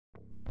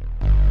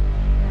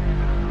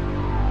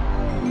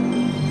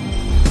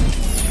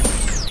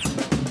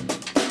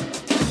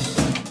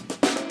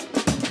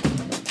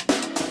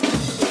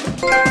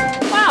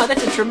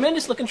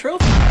tremendous looking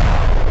trophy.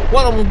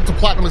 Welcome to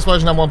Platinum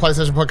Explosion, #1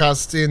 PlayStation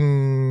podcast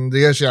in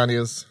the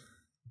Oceanias.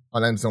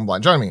 My name's Dylan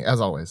Blind. Joining me, as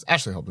always,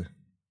 Ashley Hobley.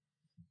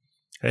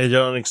 Hey,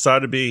 John,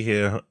 excited to be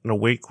here in a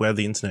week where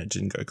the internet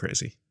didn't go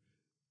crazy.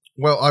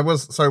 Well,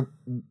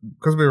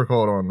 because we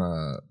record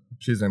on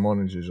Tuesday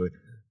mornings usually,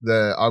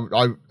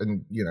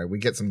 we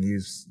get some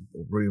news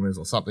or rumors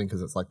or something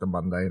because it's like the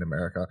Monday in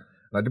America.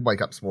 And I did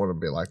wake up this morning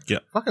and be like,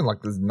 fucking,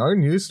 like, there's no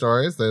news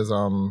stories. There's,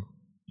 no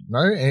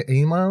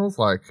emails,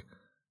 like,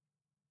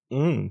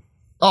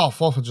 Oh,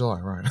 4th of July,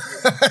 right.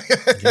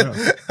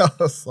 Yeah. I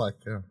was like,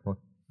 I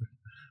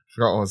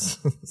forgot what was,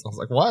 I was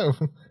like, why?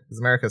 Is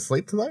America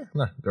asleep today?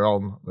 No, they're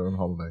on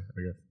holiday,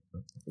 I guess.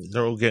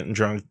 They're all getting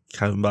drunk,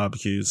 having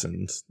barbecues,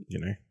 and,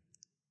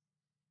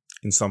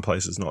 in some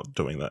places not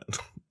doing that.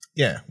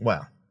 Yeah,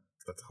 wow.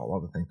 That's a whole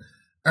other thing.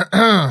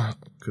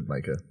 Could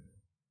make a...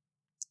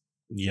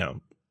 Yeah.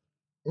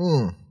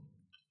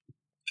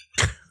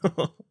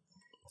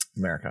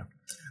 America.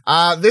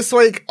 This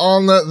week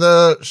on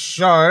the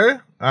show,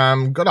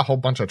 got a whole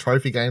bunch of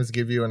trophy games to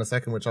give you in a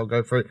second, which I'll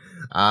go through.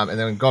 And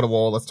then God of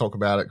War, let's talk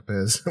about it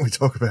because we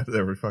talk about it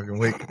every fucking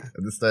week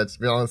at this stage, to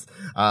be honest.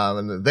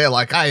 And they're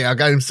like, hey, our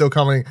game's still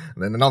coming.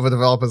 And then another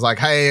developer's like,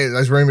 hey,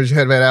 those rumors you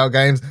heard about our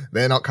games,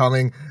 they're not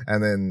coming.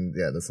 And then,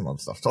 there's some other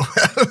stuff to talk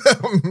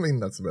about. I mean,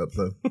 that's about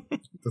the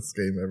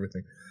scheme and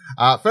everything.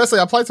 Firstly,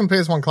 I played some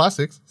PS1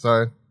 classics,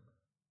 so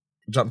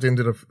jumped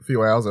into a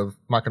few hours of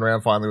mucking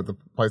around finally with the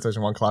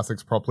PlayStation 1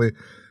 classics properly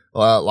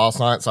last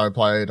night. So I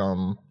played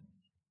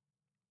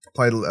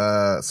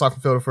Siphon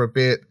Filter for a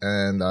bit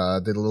and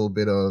did a little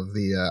bit of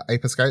the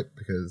Ape Escape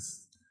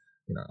because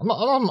I'm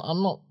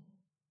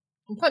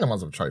playing the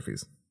ones with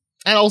trophies,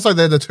 and also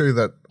they're the two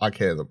that I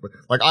care.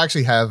 Like I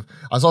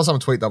saw some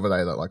tweet the other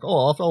day that like,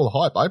 after all the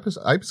hype,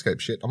 Ape Escape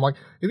shit. I'm like,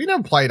 if you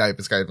never played Ape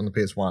Escape on the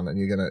PS1 and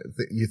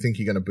you think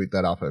you're gonna boot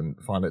that up and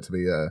find it to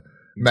be a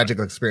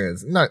magical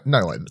experience, no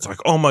way. It's like,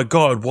 oh my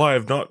god, why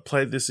I've not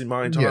played this in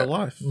my entire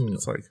life?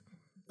 It's like,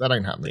 that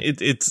ain't happening.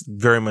 It's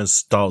very much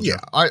nostalgia.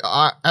 Yeah,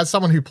 I as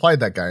someone who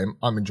played that game,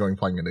 I'm enjoying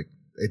playing it.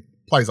 It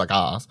plays like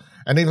ass.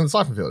 And even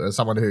Siphon Filter, as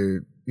someone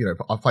who,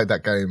 I've played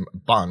that game a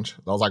bunch.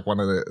 That was like one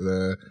of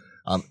the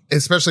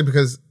especially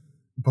because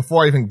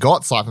before I even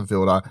got Siphon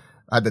Filter,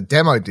 I had the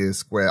demo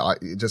disc where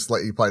it just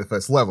let you play the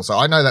first level. So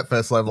I know that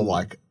first level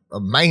like a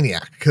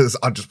maniac because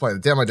I just played the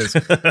demo disc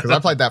because I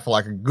played that for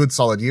like a good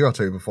solid year or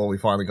two before we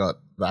finally got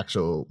the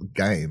actual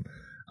game.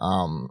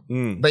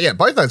 But yeah,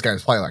 both those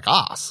games play like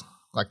ass.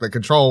 Like they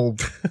control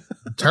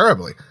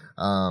terribly.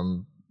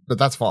 But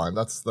that's fine.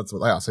 That's what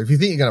they are. So if you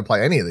think you're going to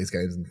play any of these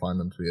games and find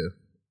them to be a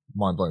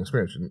mind-blowing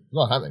experience, it's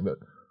not happening. But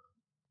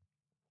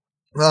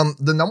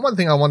the number one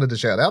thing I wanted to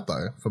shout out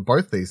though for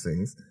both these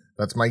things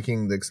that's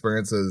making the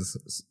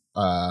experiences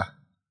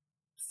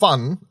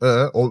fun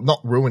or not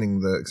ruining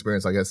the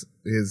experience, I guess,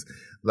 is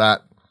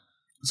that.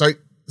 So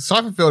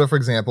Siphon Filter, for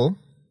example,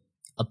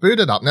 I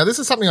booted up. Now this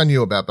is something I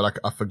knew about, but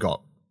I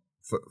forgot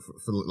for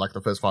like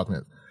the first 5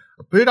 minutes.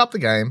 I booted up the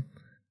game.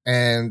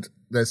 And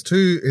there's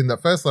in the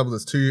first level,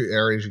 there's 2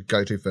 areas you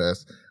go to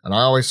first. And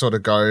I always sort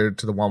of go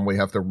to the one where you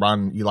have to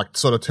run, you like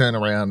sort of turn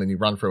around and you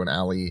run through an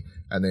alley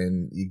and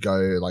then you go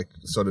like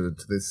sort of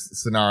to this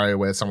scenario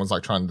where someone's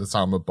like trying to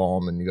disarm a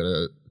bomb and you got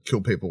to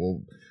kill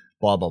people,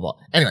 blah, blah, blah.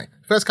 Anyway,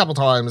 first couple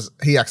times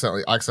I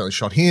accidentally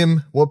shot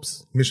him.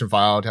 Whoops. Mission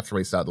failed. Have to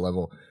restart the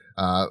level.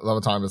 Another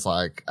time it's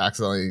like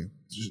accidentally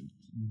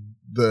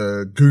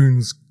the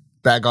goons,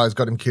 bad guys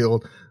got him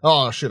killed.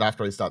 Oh shit. I have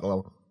to restart the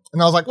level.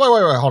 And I was like, wait,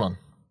 hold on.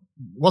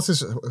 What's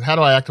this? How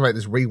do I activate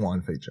this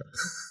rewind feature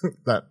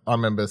that I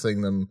remember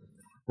seeing them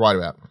write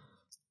about?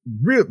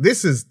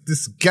 This is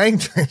game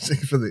changing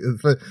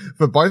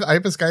for both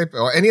Ape Escape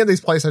or any of these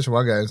PlayStation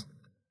 1 games.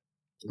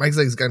 It makes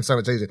these games so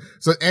much easier.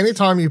 So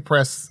anytime you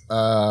press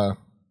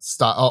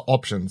start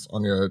options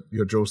on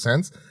your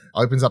DualSense,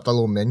 opens up the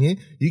little menu.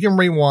 You can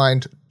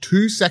rewind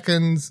 2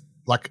 seconds,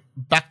 like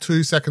back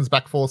 2 seconds,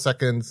 back 4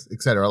 seconds,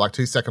 etc., like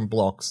 2-second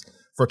blocks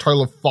for a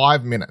total of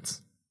 5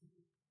 minutes.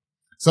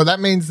 So that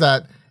means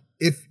that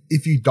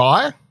if you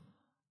die,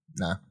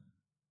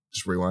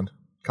 just rewind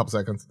a couple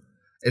seconds.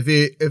 If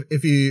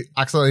you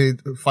accidentally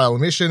fail a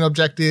mission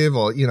objective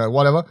or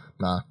whatever,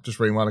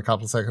 just rewind a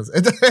couple seconds.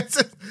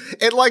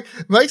 It like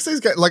makes these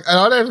games like, and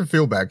I don't even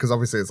feel bad because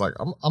obviously it's like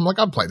I'm like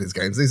I've played these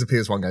games. These are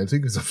PS1 games. Who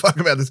gives a fuck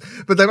about this?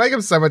 But they make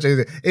them so much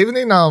easier. Even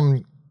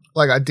in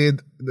like I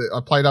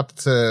played up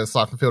to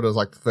Siphon Filter as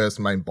like the first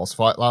main boss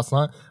fight last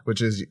night, which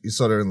is you're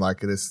sort of in like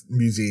this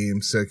museum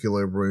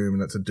circular room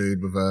and it's a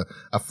dude with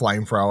a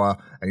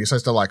flamethrower and you're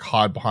supposed to like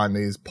hide behind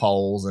these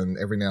poles and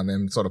every now and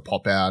then sort of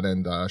pop out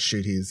and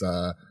shoot his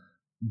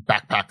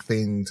backpack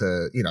thing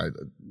to,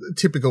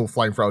 typical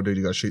flamethrower dude,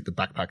 you gotta shoot the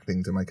backpack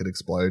thing to make it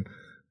explode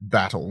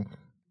battle.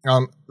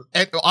 And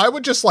I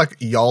would just like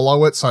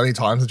YOLO it so many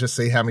times and just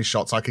see how many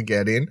shots I could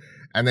get in.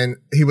 And then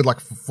he would like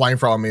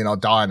flamethrower me and I'll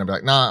die and I'll be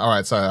like, all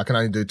right, so I can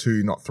only do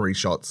 2, not 3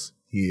 shots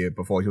here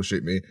before he'll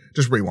shoot me.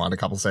 Just rewind a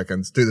couple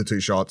seconds, do the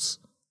 2 shots,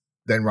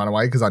 then run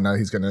away because I know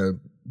he's going to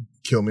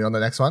kill me on the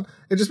next one.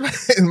 It just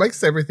it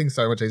makes everything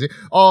so much easier.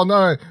 Oh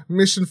no,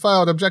 mission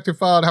failed, objective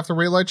failed, have to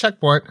reload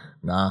checkpoint.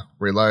 Nah,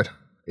 reload.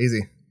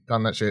 Easy.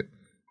 Done that shit.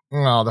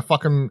 Oh, the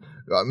fucking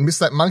missed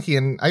that monkey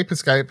in Ape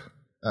Escape.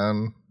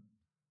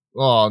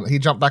 Oh, he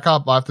jumped back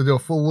up. I have to do a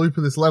full loop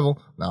of this level.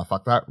 Nah,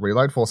 fuck that.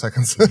 Reload 4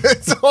 seconds. So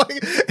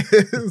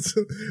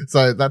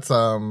that's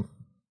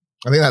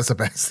I think that's the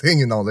best thing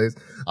in all these.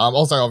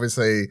 Also,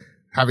 obviously,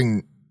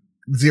 having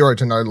 0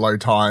 to no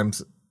load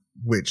times,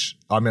 which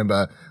I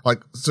remember,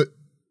 like, so,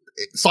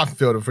 Siphon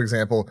Filter, for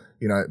example,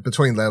 you know,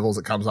 between levels,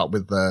 it comes up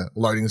with the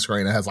loading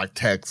screen. It has like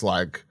text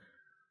like,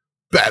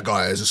 bad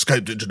guy has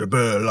escaped into the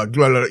bird, like,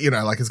 blah, blah, you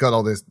know, like it's got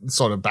all this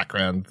sort of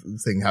background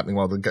thing happening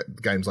while the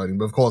game's loading.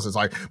 But of course, it's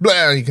like,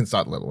 blah, you can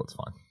start the level. It's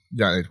fine. You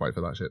don't need to wait for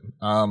that shit.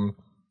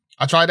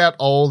 I tried out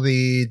all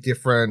the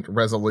different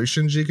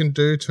resolutions you can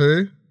do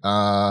too.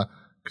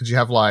 Cause you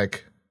have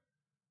like,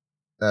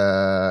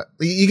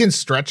 you can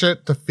stretch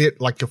it to fit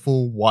like your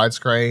full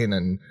widescreen,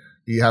 and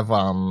you have,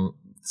 a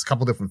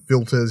couple different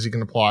filters you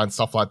can apply and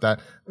stuff like that.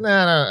 No,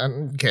 I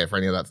don't care for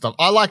any of that stuff.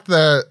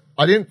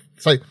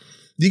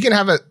 You can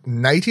have a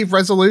native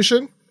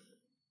resolution,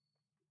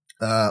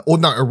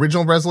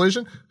 original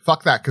resolution.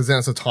 Fuck that, because then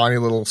it's a tiny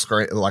little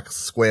screen, like a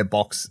square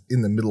box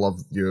in the middle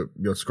of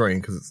your screen,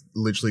 because it's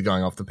literally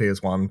going off the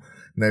PS1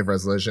 native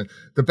resolution.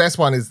 The best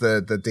one is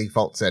the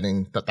default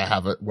setting that they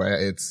have it, where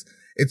it's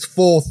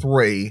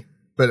 4:3,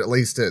 but at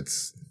least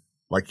it's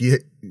like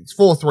it's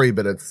 4:3,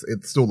 but it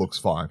still looks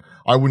fine.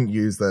 I wouldn't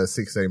use the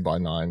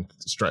 16:9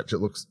 stretch.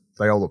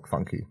 They all look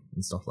funky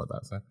and stuff like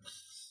that.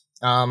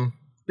 So,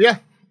 yeah.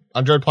 I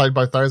enjoyed playing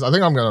both those. I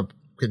think I'm going to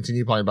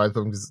continue playing both of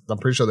them because I'm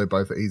pretty sure they're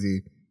both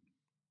easy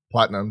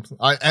platinums.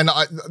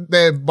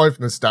 They're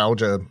both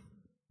nostalgia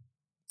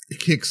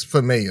kicks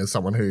for me as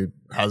someone who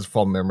has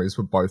fond memories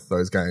for both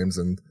those games,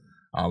 and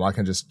I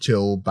can just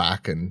chill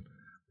back and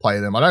play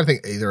them. I don't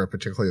think either are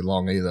particularly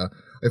long either.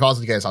 If I was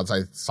to guess, I'd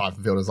say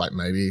Siphon Filter is like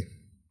maybe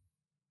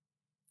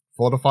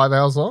 4 to 5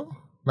 hours long.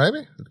 Maybe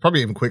it's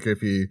probably even quicker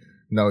if you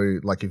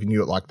know, like if you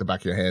knew it like the back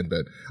of your hand.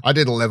 But I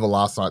did a level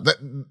last night that,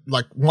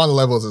 like, one of the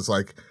levels is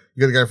like you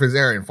got to go for this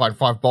area and find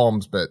 5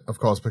 bombs, but of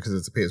course because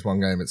it's a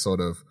PS1 game, it's sort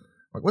of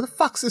like, where the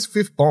fuck's this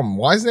 5th bomb?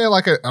 Why isn't there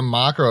like a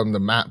marker on the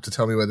map to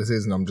tell me where this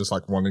is? And I'm just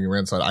like wandering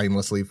around so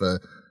aimlessly for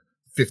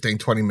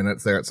 15-20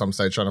 minutes there at some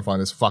stage trying to find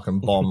this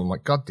fucking bomb. I'm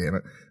like, god damn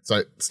it.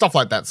 So stuff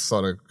like that's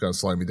sort of going to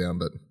slow me down,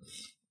 but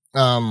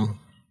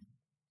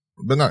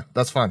no,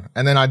 that's fine.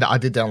 And then I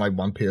did download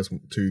one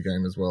PS2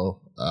 game as well.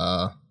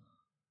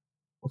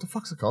 What the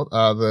fuck's it called?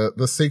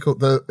 The sequel,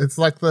 it's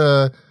like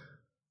what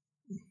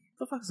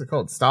the fuck is it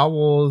called? Star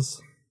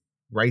Wars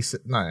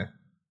no.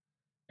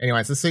 Anyway,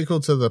 it's the sequel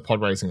to the pod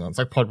racing one. It's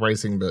like pod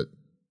racing, but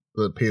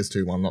the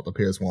PS2 one, not the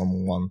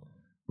PS1 one,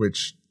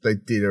 which they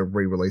did a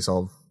re-release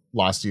of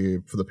last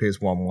year for the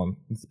PS1 one.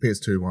 It's the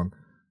PS2 one.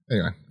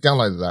 Anyway,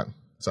 downloaded that.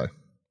 So,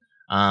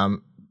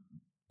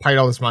 paid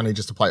all this money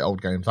just to play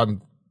old games. I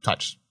haven't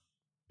touched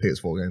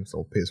PS4 games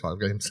or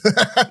PS5 games.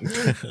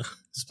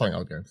 Just playing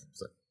old games.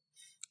 So.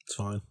 It's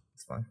fine.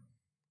 It's fine.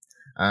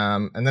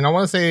 And then I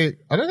want to say,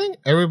 I don't think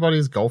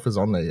everybody's golf is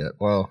on there yet.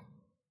 Well,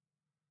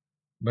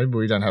 maybe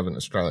we don't have it in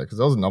Australia, because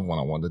there was another one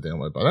I wanted to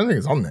download, but I don't think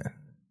it's on there.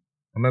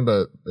 I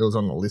remember it was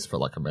on the list for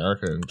like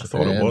America and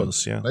Japan. I thought it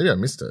was, yeah. Maybe I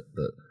missed it,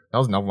 but that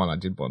was another one I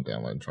did want to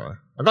download and try.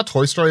 I got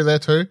Toy Story there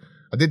too.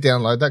 I did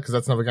download that because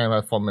that's another game I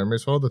have fond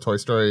memories for, the Toy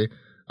Story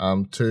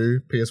 2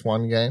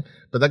 PS1 game.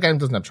 But that game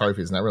doesn't have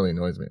trophies, and that really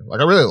annoys me.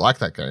 Like, I really like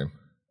that game,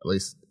 at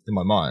least in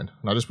my mind,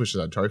 and I just wish it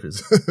had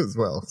trophies as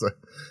well. So,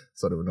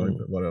 sort of annoying,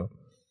 but whatever.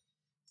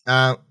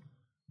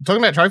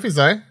 Talking about trophies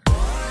though,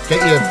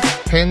 get your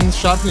pens,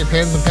 sharpen your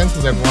pens and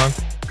pencils, everyone,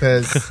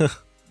 because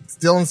it's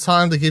Dylan's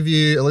time to give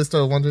you a list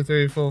of 1, 2,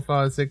 3, 4,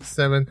 5, 6,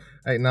 7,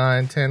 8,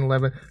 9, 10,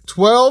 11,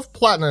 12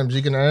 platinums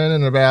you can earn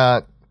in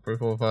about 3,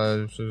 4,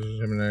 5, 6, 7,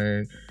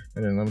 8,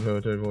 and then 11,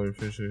 12, 13, 14,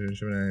 15, 16,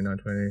 17, 18,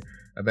 19, 20,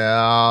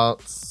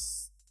 about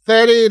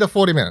 30 to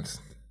 40 minutes.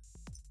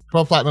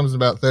 12 platinums in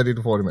about 30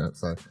 to 40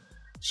 minutes, so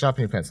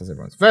sharpen your pencils,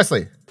 everyone.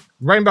 Firstly,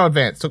 Rainbow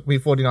Advance took me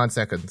 49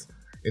 seconds.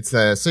 It's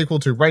a sequel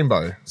to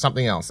Rainbow,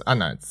 something else. I don't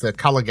know, it's a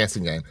color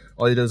guessing game.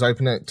 All you do is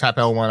open it, tap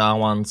L1,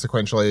 R1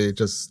 sequentially,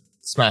 just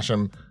smash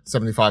them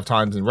 75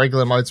 times in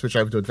regular mode, switch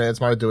over to advanced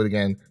mode, do it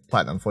again,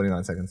 platinum,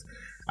 49 seconds.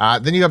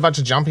 Then you got a bunch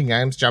of jumping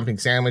games, jumping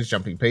sandwich,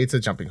 jumping pizza,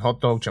 jumping hot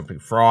dog, jumping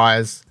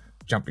fries,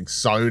 jumping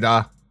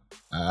soda.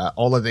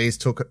 All of these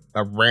took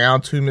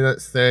around 2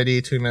 minutes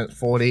 30, 2 minutes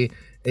 40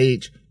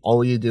 each.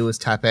 All you do is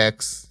tap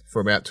X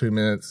for about 2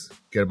 minutes,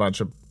 get a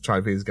bunch of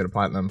trophies, get a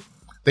platinum.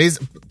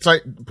 So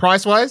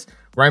price-wise,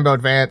 Rainbow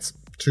Advance,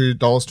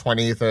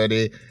 $2.20,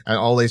 $30, and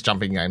all these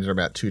jumping games are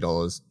about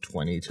 $2.20,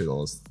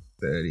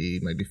 $2.30,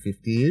 maybe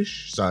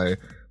 50-ish. So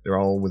they're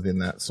all within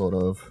that sort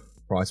of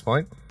price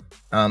point.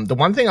 The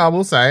one thing I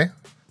will say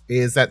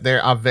is that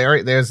there's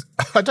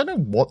I don't know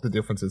what the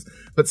difference is,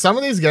 but some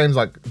of these games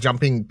like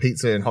jumping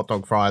pizza and hot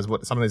dog fries,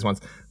 some of these ones,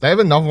 they have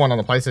another one on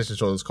the PlayStation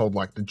Store that's called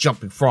like the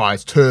Jumping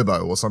Fries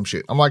Turbo or some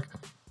shit. I'm like,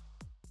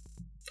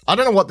 I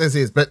don't know what this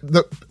is, but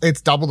it's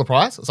double the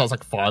price. So it's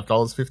like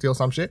 $5.50 or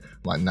some shit.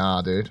 I'm like,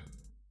 nah, dude.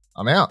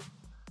 I'm out.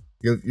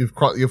 You've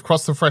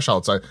crossed the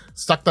threshold. So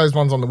stuck those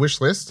ones on the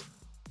wish list.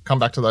 Come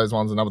back to those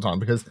ones another time,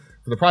 because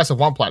for the price of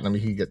 1 platinum,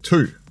 you can get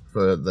 2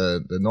 for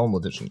the normal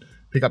edition.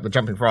 Pick up the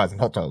jumping fries and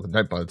hot dog and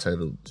don't buy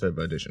the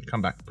turbo edition.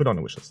 Come back, put on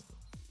the wish list.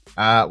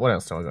 What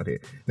else do I got here?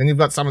 Then you've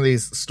got some of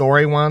these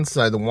story ones.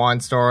 So the wine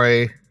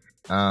story,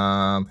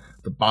 the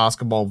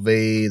basketball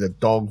V, the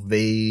dog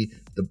V,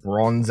 the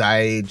Bronze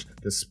Age,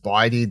 the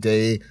Spidey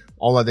D.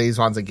 All of these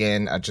ones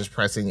again are just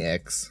pressing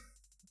X.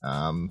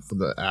 For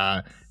the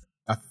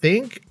I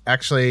think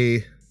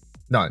actually.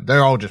 No,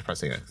 they're all just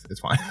pressing X. It's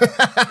fine.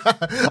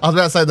 I was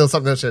about to say there was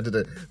something else you had to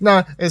do.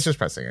 No, it's just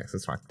pressing X.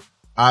 It's fine.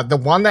 The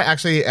one that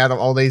actually, out of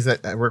all these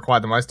that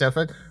required the most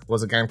effort,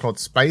 was a game called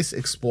Space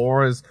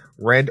Explorers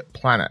Red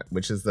Planet,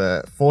 which is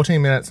the 14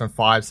 minutes and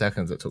 5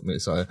 seconds it took me.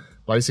 So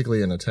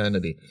basically an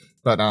eternity.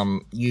 But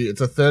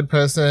it's a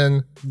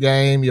third-person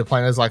game. You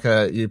play as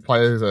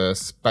a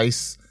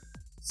space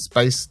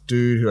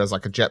dude who has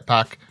like a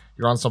jetpack.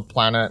 You're on some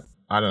planet.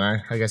 I don't know.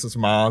 I guess it's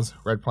Mars.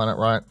 Red Planet,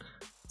 right?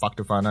 Fucked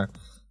if I know.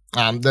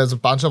 There's a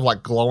bunch of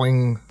like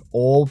glowing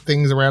orb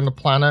things around the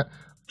planet.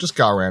 Just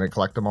go around and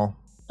collect them all.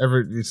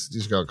 You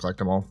just go collect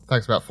them all.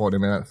 Takes about 40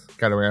 minutes.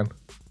 Get around.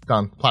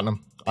 Done.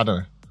 Platinum. I don't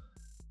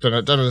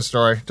know. Don't know the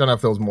story. Don't know if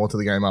there was more to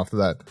the game after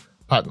that.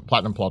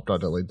 Platinum plopped. I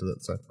deleted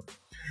it. So,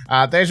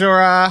 there's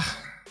your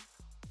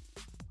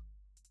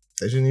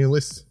new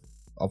list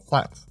of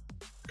plats.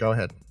 Go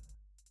ahead.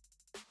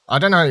 I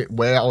don't know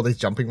where all these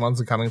jumping ones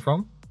are coming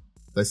from.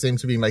 They seem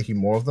to be making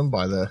more of them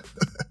by the.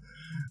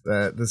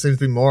 There seems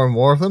to be more and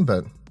more of them,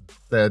 but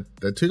they're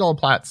 $2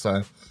 plats.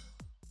 So,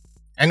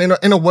 and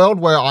in a world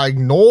where I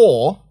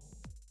ignore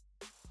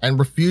and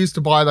refuse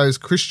to buy those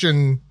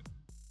Christian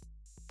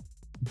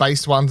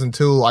based ones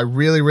until I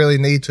really, really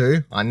need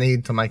to, I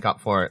need to make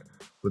up for it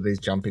with these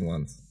jumping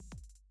ones.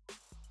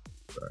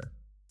 So,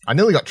 I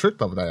nearly got tricked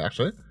the other day.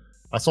 Actually,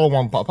 I saw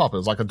one pop up. It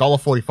was like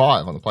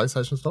 $1.45 on the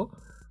PlayStation Store. I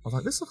was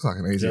like, this looks like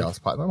an easy ass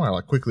platinum. I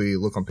like quickly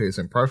look on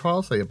PSN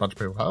profile, see a bunch of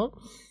people have it.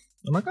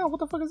 I'm like, oh, what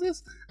the fuck is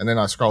this? And then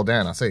I scroll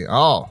down, I see,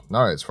 oh,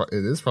 no, it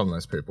is from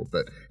those people.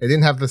 But it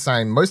didn't have the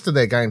same, most of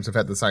their games have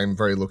had the same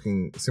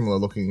similar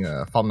looking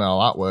thumbnail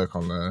artwork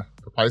on the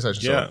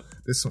PlayStation. Yeah, so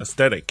this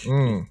aesthetic.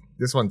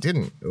 This one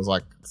didn't. It was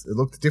like, it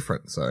looked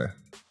different, so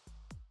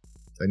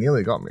they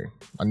nearly got me.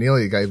 I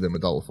nearly gave them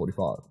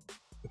 $1.45.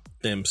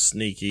 Them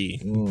sneaky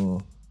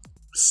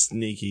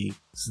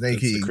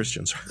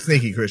Christians.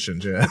 Sneaky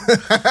Christians, yeah.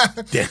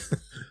 Yeah.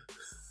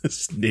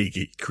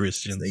 Sneaky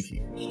Christians. Sneaky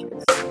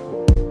Christians.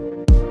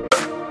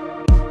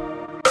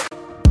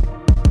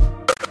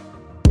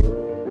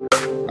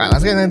 Right,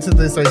 let's get into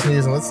this week's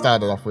news, and let's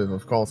start it off with,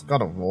 of course,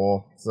 God of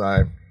War.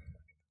 So,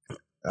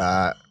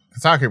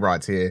 Kotaku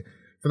writes here,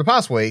 for the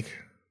past week,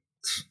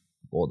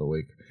 or the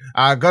week,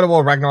 God of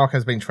War Ragnarok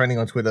has been trending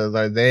on Twitter,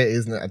 though there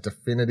isn't a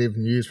definitive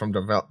news from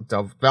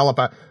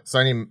developer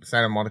Sony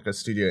Santa Monica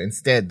Studio.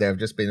 Instead, there have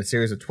just been a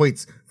series of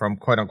tweets from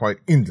quote-unquote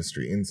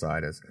industry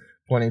insiders,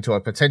 pointing to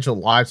a potential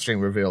live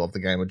stream reveal of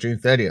the game on June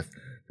 30th.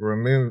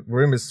 The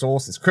rumor's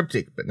source is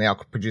cryptic, but now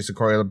producer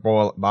Corey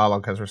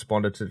Barlog has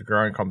responded to the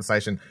growing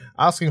conversation,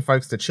 asking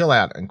folks to chill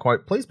out and,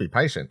 quote, please be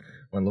patient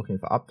when looking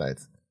for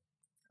updates.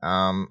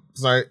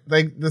 So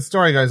the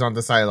story goes on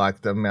to say,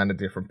 like, the amount of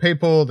different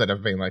people that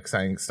have been, like,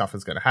 saying stuff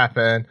is going to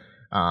happen.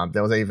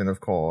 There was even, of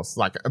course,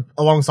 like,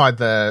 alongside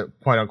the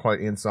quote-unquote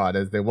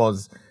insiders, there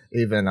was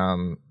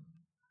even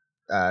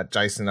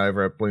Jason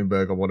over at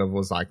Bloomberg or whatever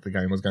was like, the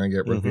game was going to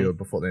get revealed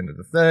before the end of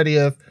the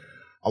 30th.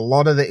 A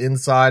lot of the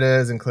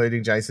insiders,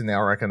 including Jason,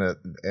 now reckon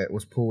it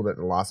was pulled at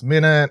the last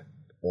minute,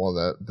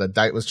 or the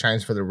date was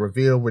changed for the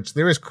reveal, which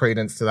there is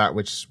credence to that,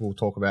 which we'll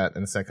talk about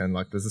in a second.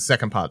 Like, there's a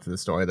second part to the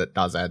story that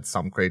does add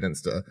some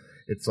credence to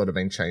it sort of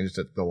being changed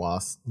at the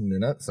last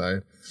minute.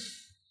 So,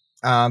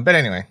 but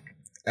anyway,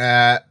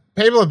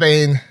 people have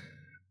been,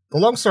 the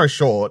long story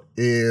short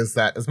is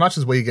that as much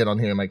as we get on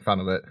here and make fun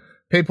of it,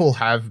 people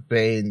have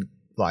been,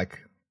 like,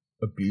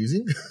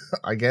 abusing,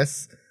 I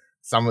guess,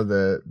 some of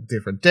the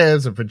different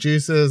devs and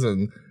producers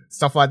and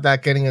stuff like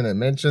that, getting in their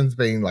mentions,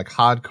 being like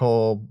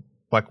hardcore,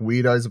 like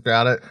weirdos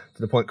about it,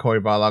 to the point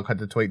Corey Barlog had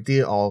to tweet,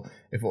 "Dear all,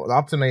 if it was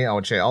up to me, I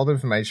would share all the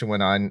information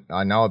when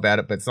I know about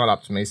it, but it's not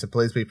up to me, so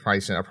please be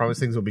patient. I promise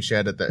things will be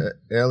shared at the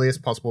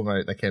earliest possible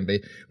moment they can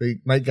be.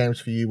 We make games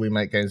for you, we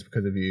make games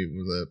because of you,"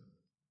 with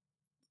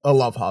a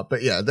love heart.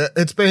 But yeah,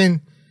 it's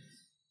been...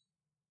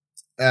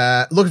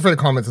 looking for the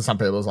comments of some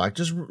people, it's like,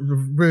 just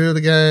review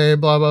the game,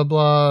 blah, blah,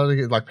 blah.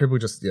 Like, people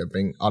just,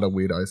 being utter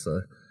weirdos.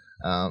 So,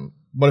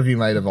 what have you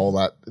made of all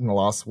that in the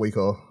last week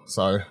or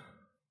so?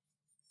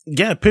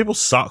 Yeah, people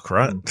suck,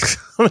 right?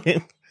 I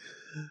mean,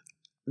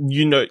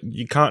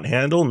 you can't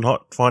handle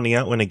not finding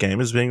out when a game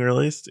is being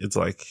released. It's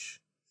like,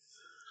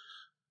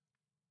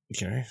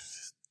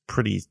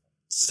 pretty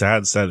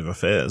sad state of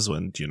affairs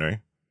when,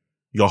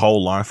 your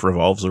whole life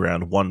revolves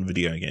around one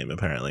video game,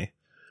 apparently.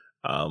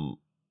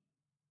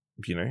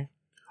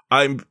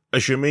 I'm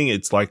assuming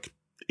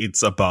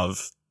it's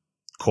above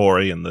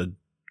Corey and the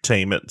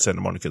team at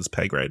Santa Monica's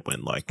pay grade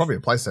when, like, probably a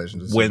PlayStation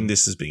decision. When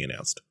this is being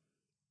announced.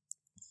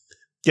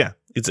 Yeah,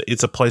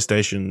 it's a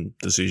PlayStation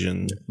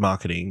decision,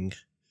 marketing.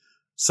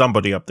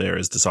 Somebody up there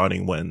is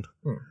deciding when.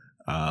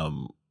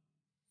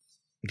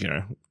 You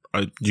know,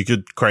 you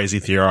could crazy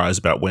theorize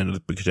about when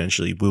it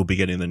potentially will be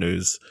getting the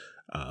news,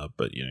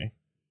 but you know,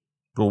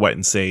 we'll wait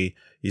and see.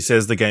 He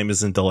says the game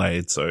isn't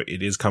delayed, so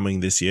it is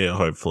coming this year,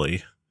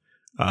 hopefully.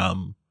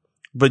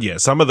 But yeah,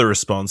 some of the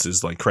response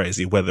is like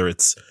crazy, whether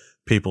it's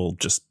people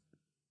just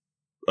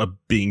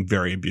being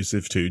very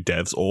abusive to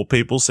devs or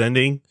people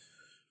sending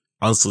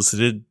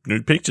unsolicited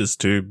nude pictures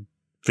to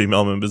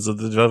female members of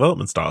the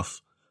development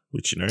staff,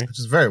 which, you know, which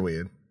is very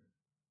weird.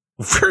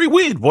 Very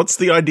weird. What's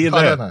the idea there?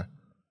 I don't know.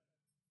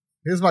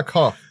 Here's my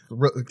cough.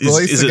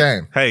 Release the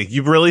game. Hey,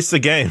 you've released the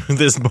game.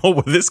 There's more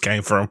where this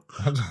came from.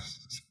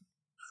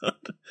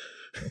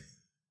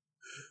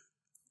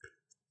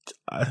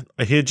 I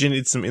hear you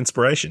need some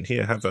inspiration.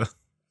 Here, have a...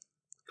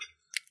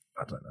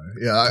 I don't know.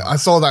 Yeah, I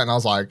saw that and I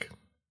was like,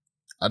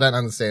 I don't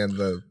understand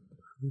the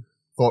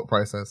thought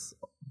process,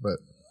 but...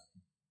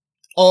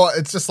 Or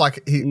it's just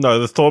like... No,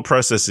 the thought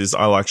process is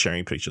I like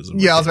sharing pictures of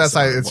my I was about to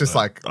kids, say, it's just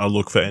like... I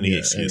look for any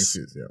excuse.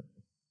 Yeah.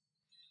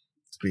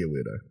 To be a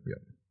weirdo, yeah.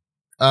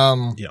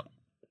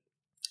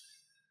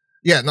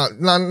 Yeah, no,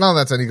 none of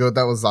that's any good.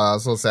 That was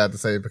sort of sad to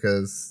see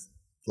because,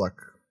 like,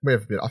 I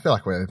feel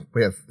like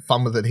we have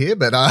fun with it here,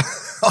 but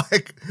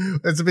like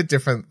it's a bit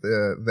different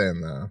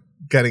than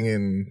getting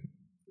in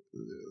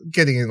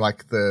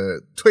like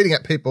the tweeting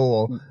at people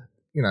or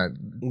you know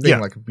being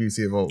like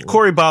abusive or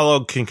Corey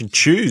Barlog can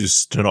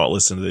choose to not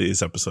listen to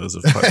these episodes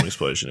of Total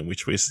Explosion in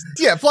which we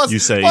plus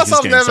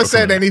I've never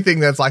said anything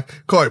that's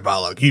like Corey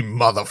Barlog, you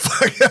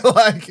motherfucker,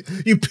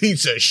 like you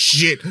piece of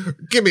shit,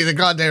 give me the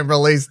goddamn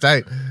release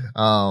date.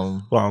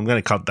 Well, I'm going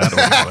to cut that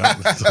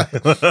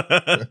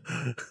off.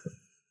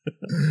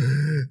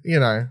 You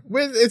know,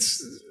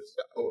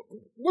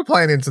 we're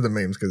playing into the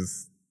memes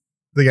because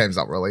the game's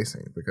not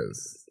releasing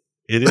because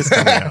it is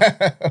coming out.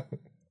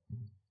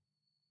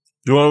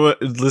 Do you want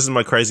to listen to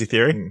my crazy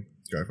theory?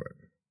 Go for it.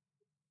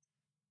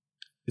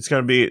 It's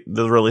going to be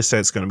the release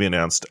date's going to be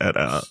announced at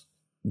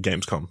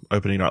Gamescom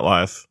opening night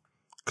live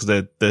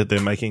because they're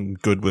making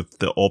good with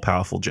the all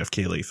powerful Jeff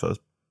Keighley for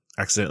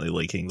accidentally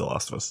leaking The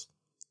Last of Us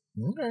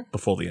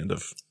before the end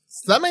of.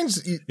 So that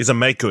means it's a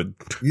make good.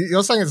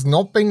 You're saying it's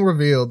not being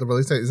revealed. The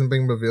release date isn't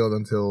being revealed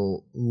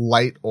until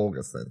late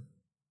August. Then.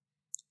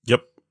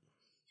 Yep.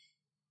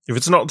 If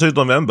it's not to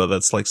November,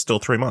 that's like still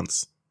 3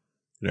 months.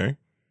 You know.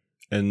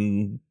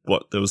 And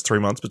there was 3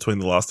 months between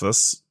The Last of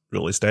Us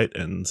release date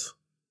and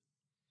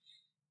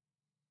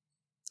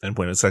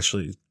when it's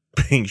actually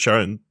being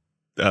shown,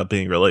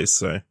 being released.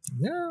 So,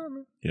 yeah,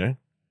 you know,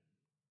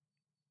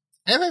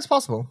 anything's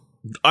possible.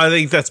 I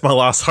think that's my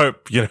last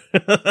hope, you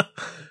know.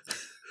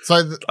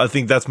 So I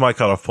think that's my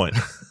cutoff point.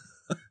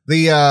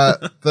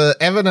 The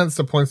evidence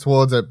that points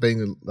towards it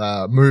being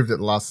moved at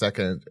the last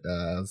second,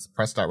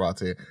 press start right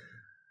here.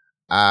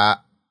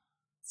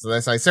 So they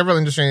say several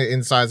industry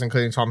insiders,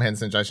 including Tom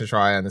Henson, Jason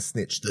Schreier, and the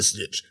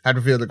Snitch, had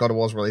revealed that God of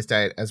War's release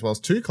date, as well as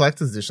 2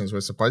 collector's editions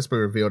were supposed to be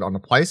revealed on the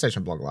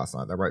PlayStation blog last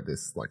night. They wrote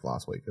this like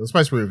last week. It was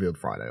supposed to be revealed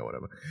Friday or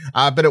whatever.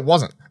 But it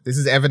wasn't. This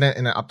is evident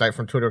in an update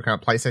from Twitter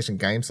account PlayStation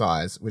Game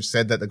Size, which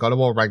said that the God of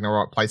War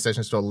Ragnarok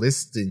PlayStation Store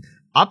listing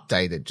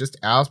updated just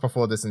hours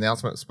before this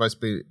announcement was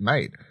supposed to be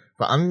made.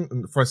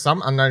 For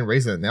some unknown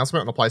reason, the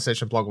announcement on the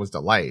PlayStation blog was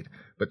delayed,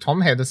 but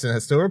Tom Henderson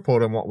has still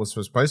reported on what was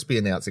supposed to be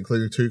announced,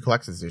 including 2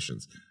 collector's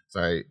editions.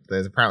 So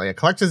there's apparently a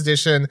collector's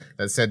edition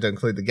that's said to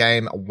include the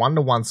game, a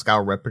 1-to-1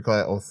 scale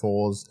replica of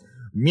Thor's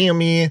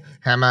Mjolnir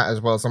hammer,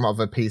 as well as some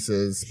other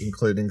pieces,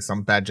 including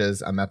some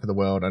badges, a map of the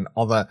world, and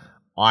other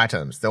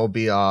items. There will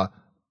be a how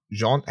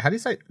do you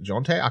say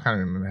Jonte? I can't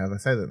remember how they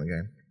say that in the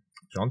game.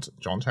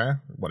 Jonte?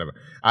 Whatever.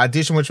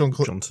 Edition which will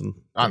include... Johnson.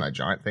 Oh, no,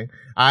 giant thing.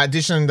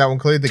 Edition that will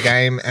include the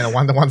game and a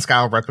 1-to-1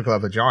 scale replica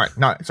of the giant.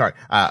 No, sorry.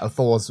 Of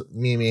Thor's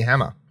Mjolnir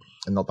hammer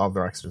and not the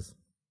other extras.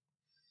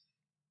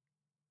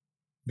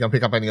 You gonna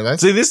pick up any of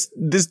those? See,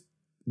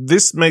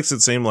 this makes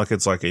it seem like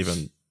it's like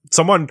even...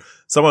 Someone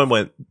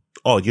went,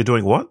 oh, you're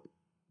doing what?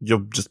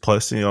 You're just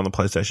posting it on the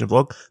PlayStation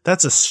blog?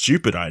 That's a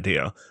stupid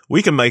idea.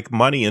 We can make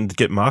money and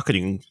get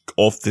marketing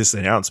off this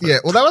announcement. Yeah,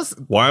 well, that was...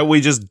 Why are we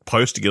just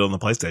posting it on the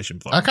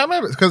PlayStation blog? I can't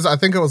remember, because I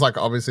think it was like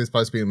obviously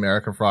supposed to be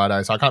American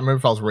Friday, so I can't remember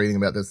if I was reading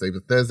about this either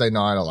Thursday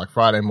night or like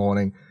Friday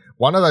morning.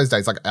 One of those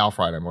days, like our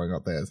Friday morning,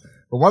 not theirs.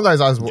 But one of those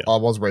days I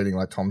was reading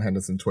like Tom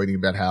Henderson tweeting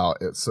about how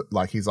it's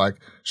like, he's like,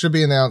 should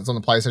be announced on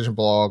the PlayStation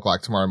blog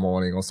like tomorrow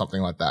morning or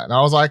something like that. And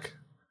I was like,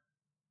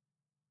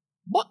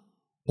 what?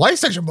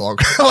 PlayStation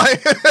blog?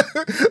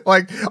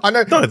 like I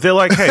know. No, they're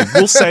like, hey,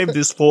 we'll save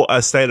this for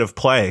a state of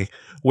play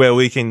where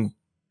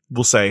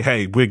we'll say,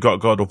 hey, we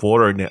got God of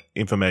War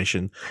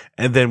information,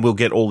 and then we'll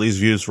get all these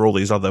views for all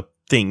these other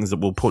things that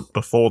we'll put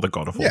before the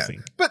God of War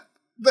thing. But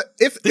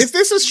if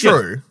this is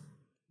true,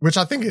 which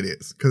I think it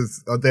is,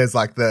 because there's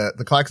like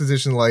the collector's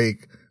edition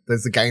leak,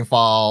 there's the game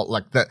file,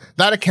 like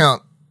that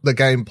account, the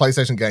game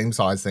PlayStation Game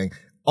Size thing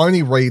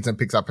only reads and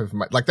picks up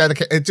information like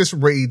that. It just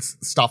reads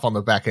stuff on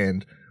the back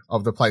end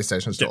of the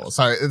PlayStation Store.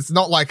 So it's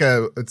not like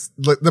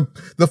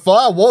the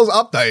file was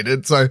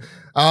updated. So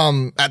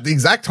at the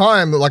exact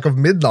time, like of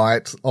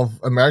midnight of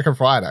American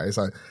Friday.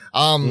 So,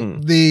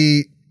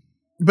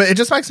 but it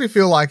just makes me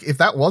feel like if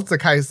that was the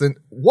case, then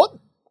what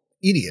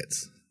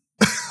idiots?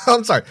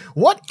 I'm sorry,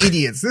 what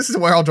idiots? This is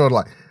where I'll draw the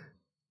line.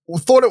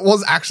 Thought it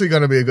was actually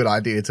going to be a good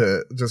idea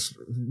to just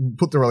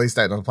put the release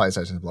date on the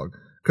PlayStation blog,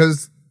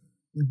 because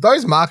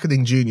those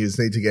marketing juniors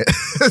need to get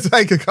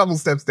take a couple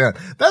steps down.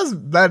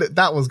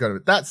 That was going to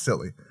be that's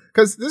silly,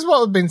 because this is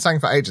what we've been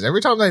saying for ages.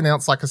 Every time they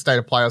announce like a state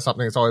of play or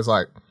something, it's always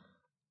like,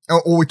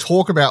 or we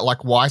talk about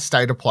like why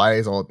state of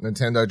plays or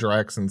Nintendo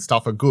Directs and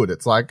stuff are good.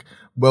 It's like,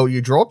 well,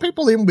 you draw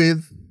people in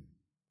with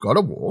God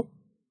of War,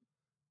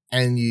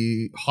 and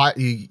you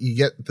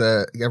get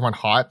everyone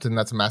hyped, and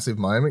that's a massive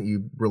moment.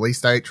 You release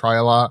date,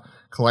 trailer,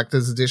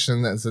 collector's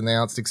edition that's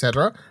announced,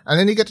 etc., and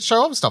then you get to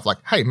show other stuff like,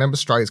 hey, remember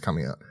Stray's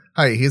coming out.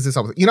 Hey, here's this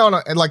other,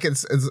 and like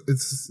it's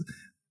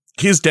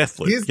here's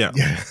Deathloop.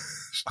 Yeah.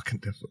 Fucking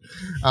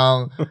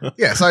Deathloop.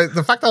 Yeah. So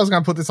the fact that I was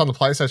going to put this on the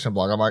PlayStation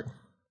blog, I'm like,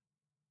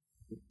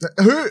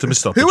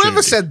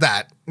 whoever said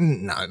that?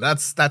 No,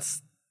 that's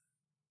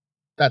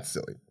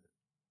silly.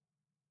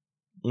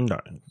 No.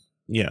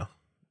 Yeah.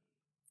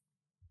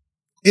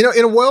 You know,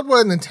 in a world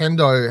where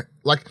Nintendo,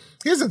 like,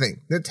 here's the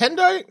thing.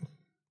 Nintendo,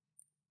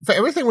 for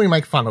everything we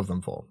make fun of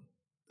them for,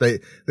 they're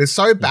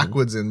so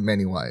backwards in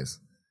many ways.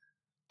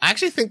 I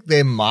actually think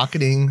their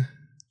marketing,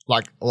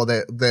 like, or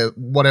their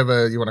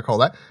whatever you want to call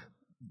that,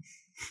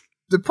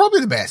 they're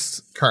probably the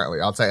best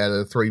currently, I'd say, out of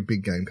the three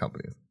big game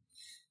companies.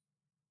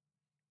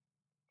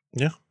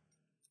 Yeah.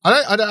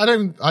 I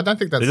don't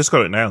think that's... They just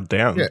got it nailed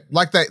down. Yeah,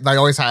 like they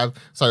always have.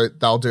 So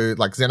they'll do,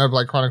 like,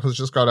 Xenoblade Chronicles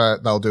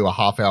they'll do a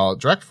half-hour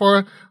direct for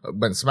it.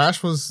 When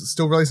Smash was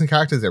still releasing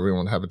characters,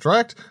 everyone would have a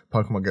direct.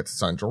 Pokemon gets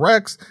its own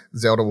directs.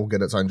 Zelda will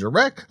get its own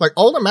direct. Like,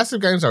 all the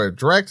massive games are a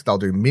direct. They'll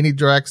do mini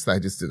directs.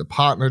 They just did a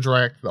partner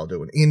direct. They'll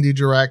do an indie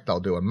direct. They'll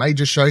do a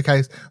major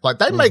showcase. Like,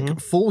 they make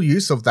full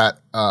use of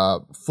that,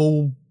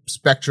 full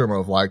spectrum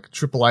of like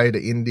AAA to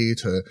indie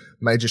to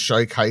major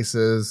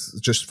showcases,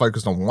 just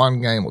focused on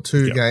one game or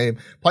two game.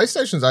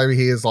 PlayStation's over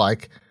here is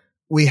like,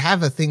 we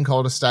have a thing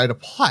called a state of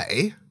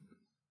play,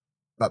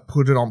 but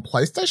put it on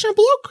PlayStation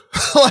blog?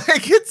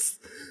 Like,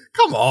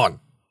 come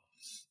on.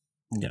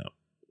 Yeah.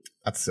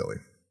 That's silly.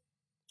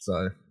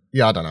 So,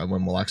 yeah, I don't know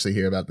when we'll actually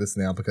hear about this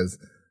now, because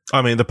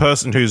I mean, the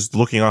person who's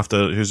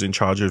in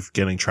charge of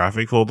getting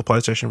traffic for the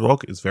PlayStation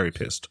blog is very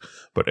pissed,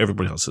 but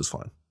everybody else is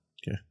fine.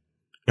 Yeah.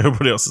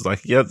 Everybody else is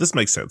like, yeah, this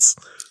makes sense.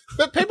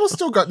 But people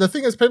still go to the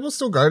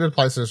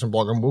PlayStation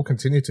blog and will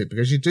continue to,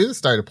 because you do the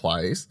state of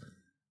plays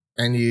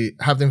and you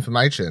have the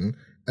information.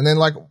 And then,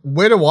 like,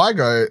 where do I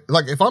go?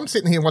 Like, if I'm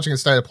sitting here watching a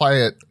state of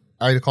play at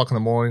 8 o'clock in the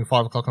morning,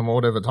 5 o'clock in the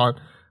morning, whatever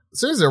time, as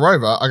soon as they're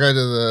over, I go to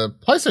the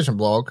PlayStation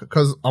blog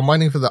because I'm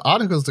waiting for the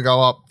articles to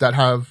go up that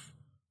have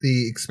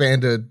the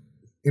expanded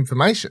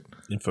information.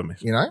 You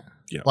know?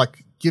 Yeah.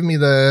 Like, give me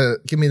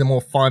the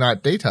more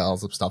finite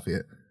details of stuff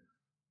here.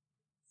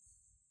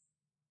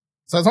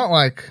 So it's not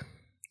like...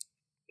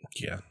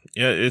 Yeah,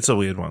 it's a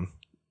weird one.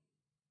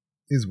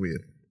 It is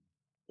weird.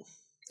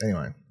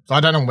 Anyway, so I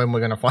don't know when we're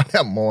going to find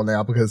out more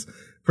now, because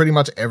pretty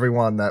much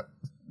everyone that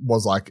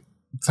was like,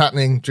 it's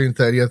happening June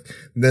 30th,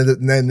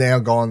 they're now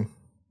gone,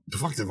 the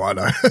fuck did I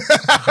know?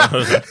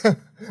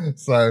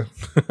 So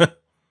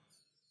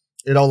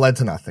it all led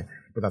to nothing,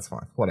 but that's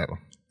fine. Whatever.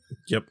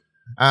 Yep.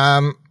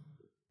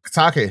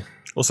 Kotaku.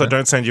 Also,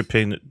 don't send your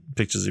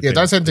pictures of your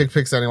don't send dick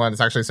pics to anyone.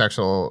 It's actually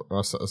sexual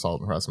assault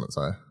and harassment,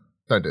 so...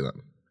 Don't do that.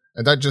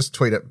 And don't just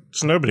tweet it.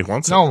 So nobody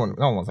wants it. No one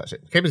wants that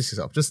shit. Keep it to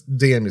yourself. Just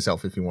DM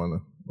yourself if you want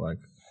to, like,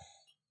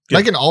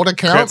 make an old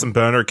account. Create some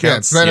burner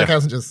accounts. Yeah, burner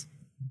accounts, and just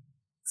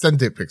send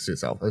dick pics to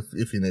yourself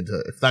if you need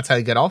to. If that's how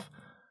you get off,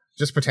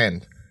 just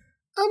pretend.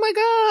 Oh my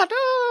god!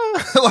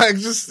 Oh. Like,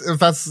 just, if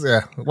that's,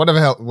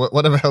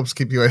 whatever helps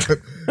keep you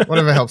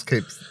whatever helps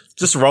keep.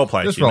 Just role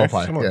play. Just role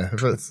play. Yeah.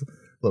 If it's,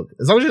 look,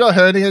 as long as you're not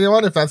hurting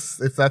anyone, if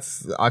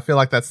that's, I feel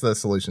like that's the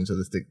solution to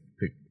this dick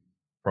pic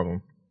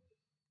problem.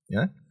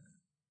 Yeah.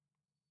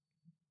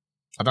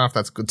 I don't know if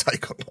that's a good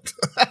take or not.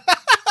 I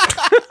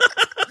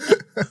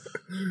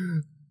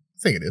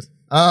think it is.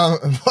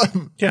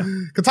 Yeah.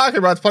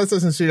 Kotaku writes,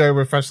 PlayStation Studio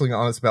were freshly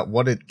honest about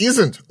what it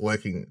isn't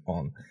working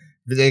on.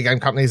 Video game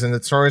companies are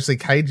notoriously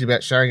cagey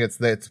about sharing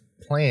their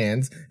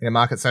plans in a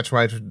market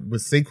saturated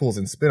with sequels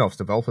and spin-offs.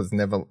 Developers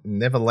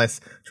nevertheless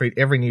treat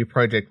every new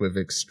project with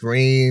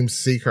extreme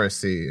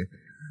secrecy.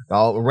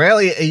 They'll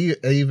rarely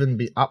even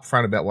be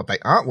upfront about what they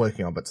aren't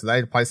working on, but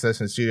today the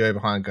PlayStation Studio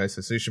behind Ghost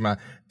of Tsushima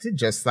did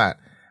just that.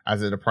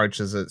 As it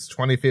approaches its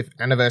 25th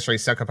anniversary,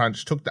 Sucker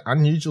Punch took the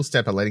unusual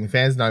step of letting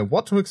fans know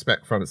what to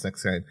expect from its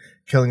next game,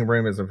 killing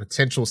rumors of a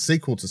potential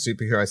sequel to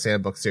superhero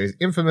sandbox series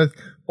Infamous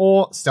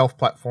or stealth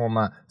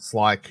platformer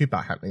Sly Cooper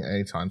happening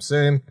anytime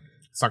soon.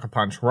 Sucker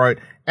Punch wrote,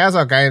 as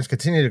our games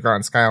continue to grow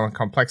in scale and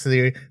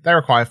complexity, they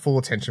require full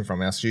attention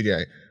from our studio.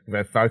 With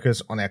our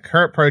focus on our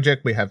current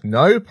project, we have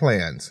no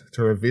plans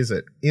to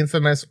revisit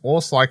Infamous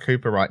or Sly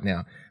Cooper right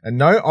now, and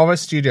no other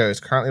studio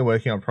is currently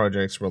working on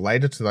projects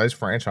related to those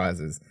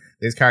franchises.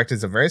 These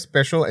characters are very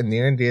special and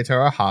near and dear to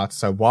our hearts,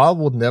 so while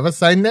we'll never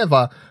say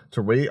never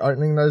to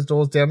reopening those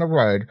doors down the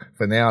road,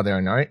 for now there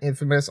are no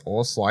Infamous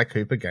or Sly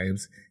Cooper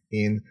games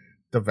in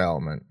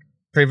development.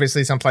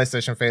 Previously, some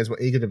PlayStation fans were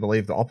eager to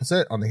believe the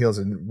opposite on the heels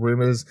of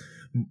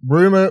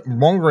rumor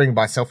mongering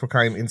by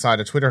self-proclaimed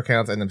insider Twitter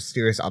accounts and the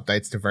mysterious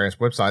updates to various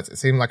websites. It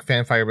seemed like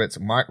fan favorites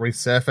might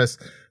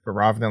resurface, but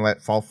rather than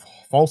let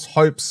false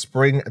hopes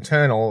spring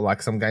eternal,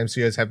 like some game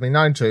studios have been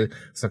known to,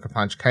 Sucker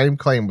Punch came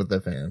clean with their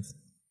fans.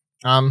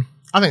 I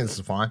think this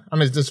is fine. I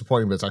mean, it's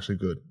disappointing, but it's actually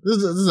good. This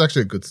is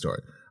actually a good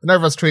story. I know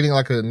everyone's treating it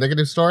like a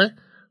negative story,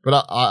 but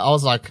I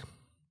was like,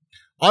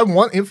 I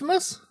want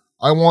Infamous.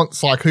 I want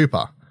Sly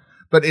Cooper.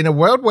 But in a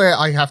world where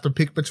I have to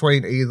pick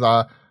between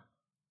either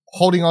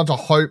holding on to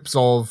hopes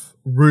of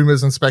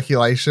rumors and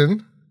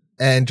speculation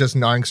and just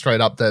knowing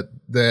straight up that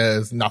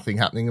there's nothing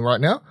happening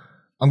right now,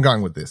 I'm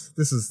going with this.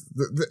 This is,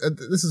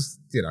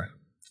 you know,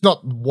 it's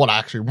not what I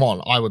actually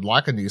want. I would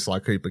like a new Sly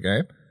Cooper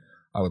game.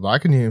 I would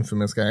like a new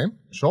Infamous game.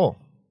 Sure.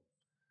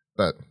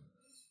 But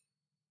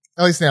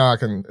at least now I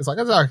can, it's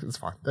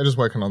fine. They're just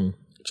working on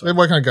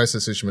Ghost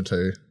of Tsushima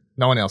 2.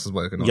 No one else is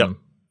working on them.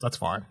 That's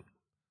fine.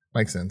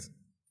 Makes sense.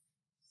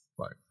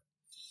 Like,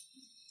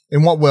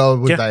 in what world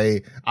would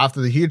they,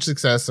 after the huge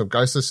success of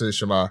Ghost of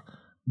Tsushima,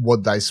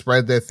 would they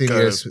spread their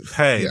fingers?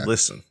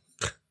 Listen,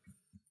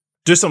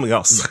 do something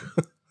else.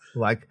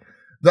 Like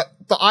the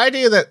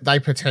idea that they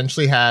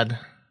potentially had,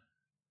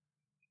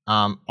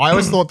 I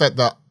always thought that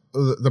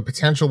the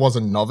potential was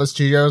a novice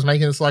studio was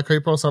making a Sly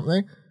Cooper or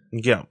something.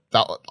 Yeah,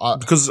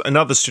 because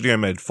another studio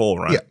made 4,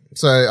 right? Yeah.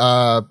 So,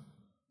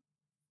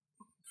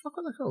 what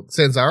are they called?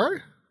 Sanzaro?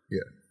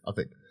 Yeah, I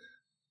think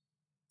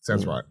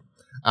sounds right.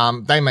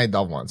 They made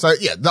the other one. So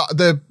yeah,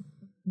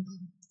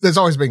 there's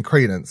always been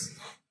credence,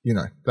 you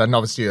know, that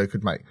another studio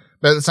could make.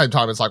 But at the same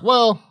time, it's like,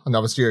 well,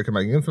 another studio could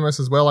make Infamous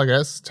as well, I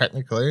guess,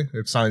 technically.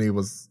 If Sony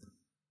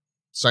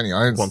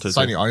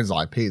owns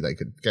IP, they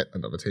could get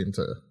another team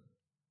to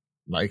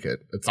make it.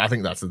 I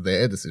think that's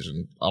their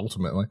decision,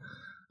 ultimately.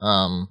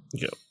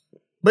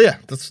 But yeah,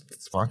 that's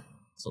fine.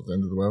 It's not the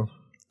end of the world.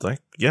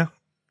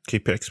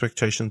 Keep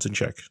expectations in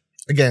check.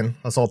 Again,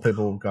 I saw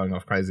people going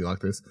off crazy like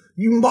this.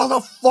 You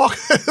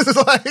motherfuckers!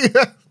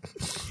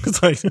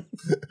 It's like,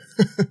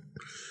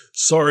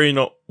 sorry,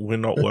 we're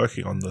not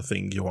working on the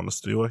thing you want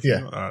us to be working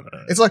on. I don't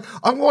know. It's like,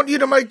 I want you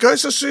to make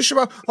Ghost of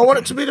Tsushima. I want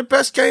it to be the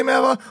best game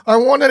ever. I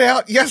want it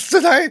out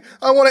yesterday.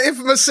 I want an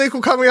Infamous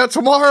sequel coming out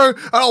tomorrow.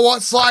 And I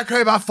want Sly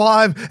Cooper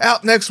 5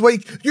 out next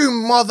week. You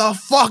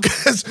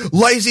motherfuckers!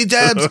 Lazy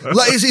dabs!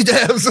 Lazy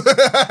dabs!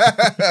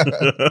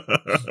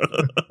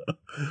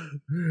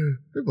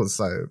 People are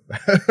so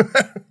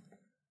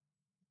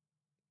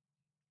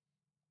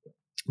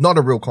not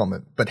a real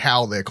comment, but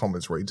how their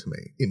comments read to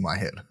me in my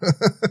head.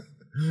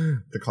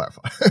 To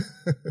clarify.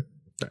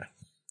 No.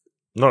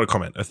 Not a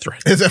comment, a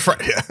threat. It's a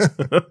threat, yeah.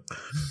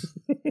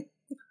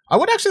 I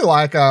would actually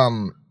like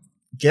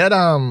get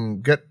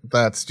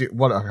that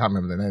what I can't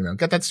remember the name now.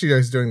 Get that studio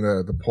who's doing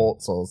the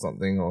ports or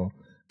something, or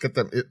get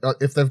them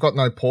if they've got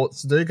no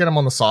ports to do, get them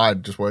on the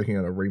side just working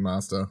on a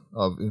remaster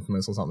of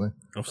Infamous or something.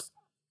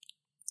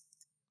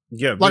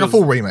 Yeah, like a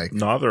full remake.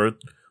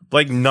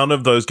 None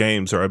of those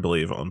games are, I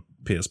believe, on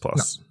PS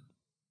Plus. No.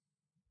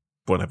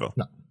 Whatever.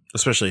 No.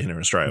 Especially here in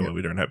Australia where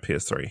we don't have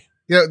PS3.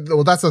 Yeah,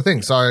 well, that's the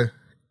thing. So,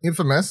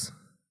 Infamous,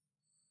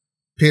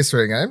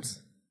 PS3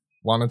 games,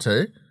 1 and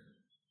 2.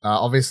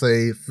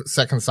 Obviously,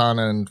 Second Son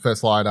and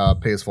First Light are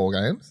PS4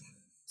 games.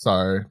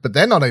 So, but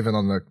they're not even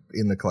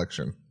in the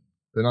collection.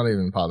 They're not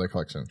even part of the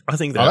collection. I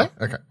think they are.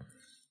 Okay.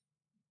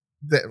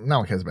 No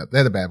one cares about it.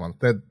 They're the bad ones.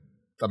 They're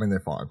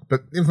fine.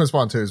 But Infamous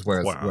 1 and 2 is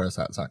where it's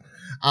at. So,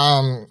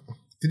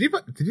 did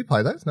you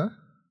play those? No.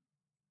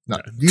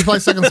 Did you play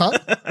Second Son?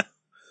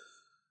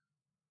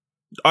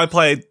 I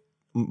played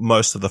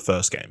most of the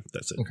first game.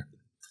 That's it. Okay.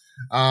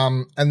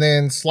 And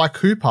then Sly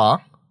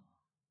Cooper,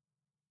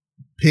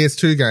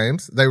 PS2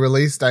 games, they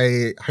released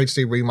a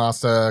HD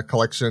remaster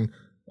collection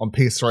on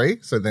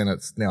PS3. So then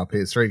it's now a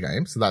PS3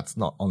 game. So that's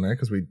not on there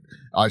because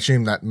I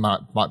assume that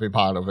might be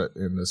part of it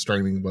in the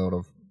streaming world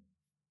of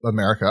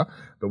America,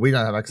 but we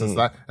don't have access to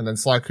that. And then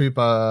Sly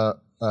Cooper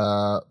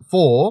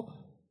 4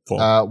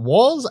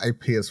 was a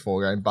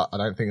PS4 game, but I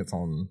don't think it's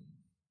on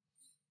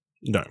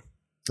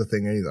the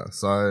thing either.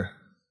 So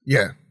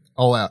yeah,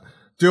 all out.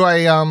 Do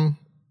a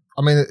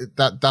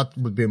that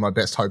would be my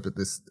best hope at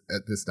this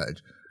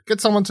stage. Get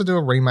someone to do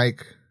a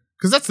remake,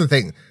 because that's the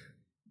thing.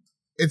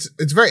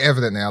 It's very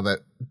evident now that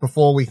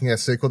before we can get a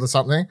sequel to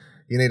something,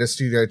 you need a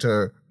studio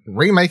to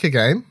remake a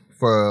game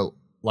for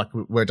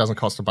where it doesn't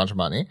cost a bunch of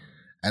money,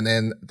 and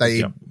then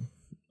they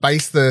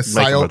base the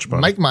sale,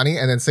 make money,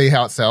 and then see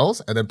how it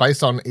sells, and then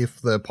based on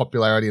if the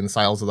popularity and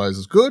sales of those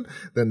is good,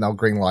 then they'll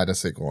greenlight a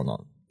sequel or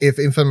not. If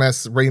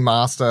Infamous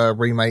remaster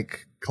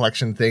remake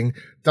collection thing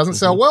doesn't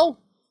sell well,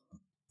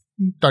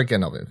 don't get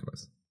another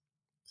Infamous.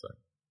 So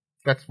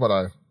that's what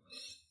I'll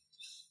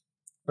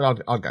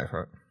go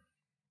for it.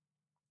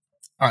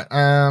 All right.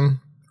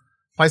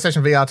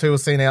 PlayStation VR 2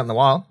 was seen out in the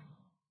wild,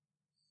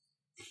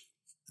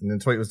 and then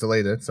the tweet was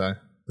deleted. So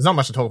There's not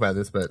much to talk about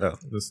this, but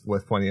it's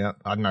worth pointing out.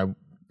 I don't know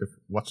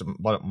what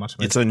it much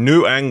means. It's a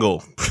new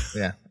angle.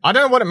 Yeah. I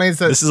don't know what it means.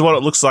 This is what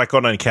it looks like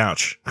on a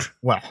couch.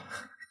 Well,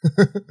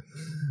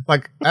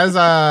 like as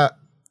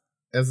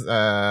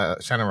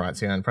Shannon writes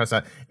here in press,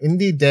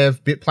 indie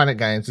dev BitPlanet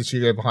Games, the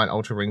studio behind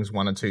Ultra Rings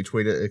 1 and 2,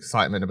 tweeted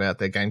excitement about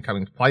their game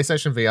coming to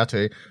PlayStation VR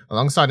 2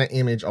 alongside an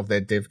image of their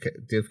dev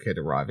kit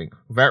arriving,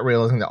 without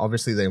realizing that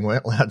obviously they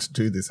weren't allowed to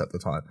do this at the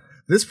time.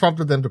 This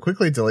prompted them to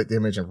quickly delete the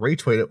image and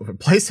retweet it with a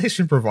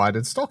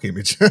PlayStation-provided stock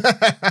image.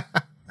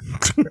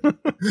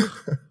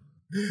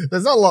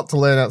 There's not a lot to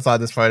learn outside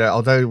this photo,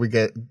 although we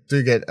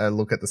do get a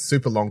look at the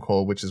super long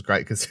cord, which is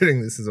great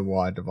considering this is a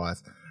wired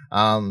device.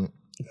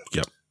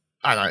 Yep.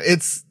 I don't know.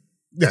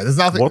 There's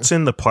nothing. What's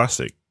in the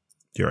plastic,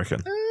 do you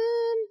reckon?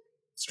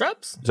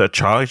 Straps? Is that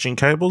charging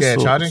cables? Yeah,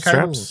 charging straps?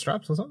 cables,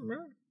 straps or something,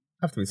 right?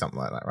 Have to be something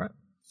like that, right?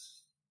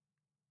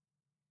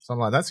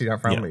 Something like that so you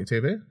don't frame with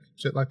your TV.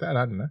 Shit like that,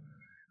 I don't know.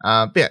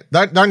 But yeah,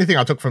 the only thing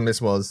I took from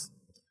this was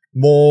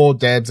more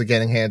devs are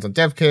getting hands on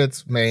dev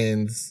kits,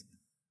 means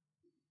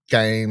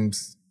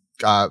games,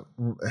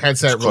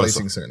 headset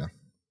releasing sooner.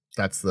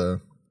 That's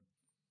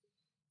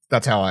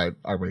how I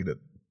read it.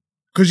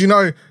 Because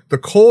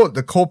the core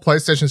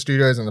PlayStation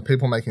studios and the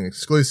people making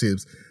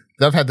exclusives,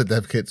 they've had the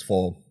dev kits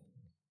for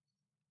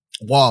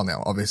a while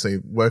now, obviously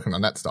working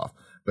on that stuff.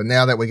 But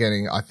now that we're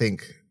getting, I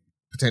think,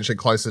 potentially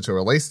closer to a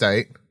release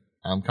date,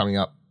 coming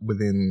up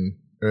within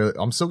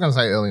I'm still going to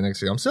say early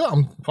next year. I'm still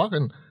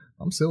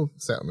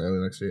set on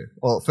early next year.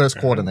 Well, first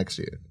quarter next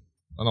year.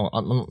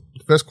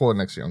 First quarter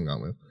next year I'm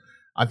going with.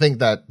 I think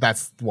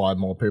that's why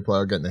more people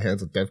are getting their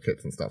hands on dev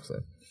kits and stuff. So,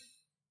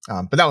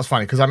 but that was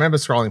funny because I remember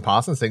scrolling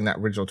past and seeing that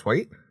original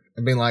tweet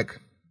and being like,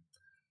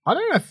 I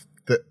don't know if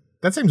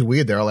that seems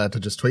weird. They're allowed to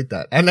just tweet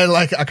that. And then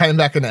I came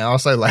back an hour or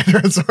so later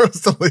and saw it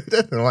was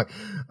deleted. And I'm like,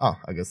 oh,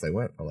 I guess they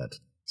weren't allowed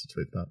to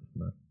tweet that.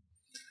 No.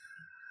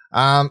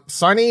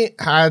 Sony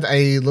had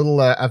a little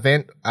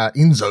event,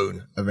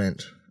 in-zone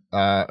event,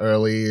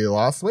 early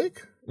last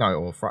week. No,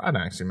 or Friday. I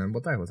don't actually remember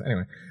what day it was.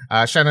 Anyway,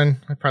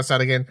 Shannon, I pressed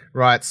that again.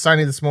 Right,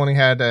 Sony this morning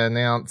had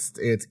announced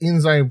its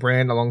in-zone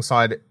brand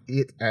alongside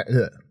it.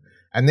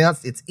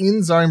 Announced its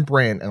in-zone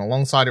brand and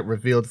alongside it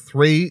revealed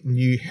 3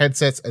 new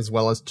headsets as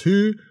well as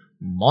 2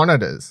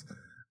 monitors.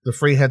 The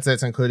 3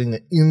 headsets, including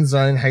the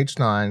InZone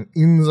H9,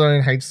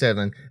 InZone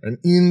H7, and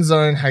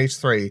InZone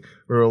H3,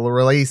 will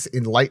release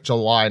in late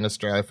July in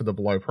Australia for the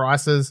below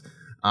prices.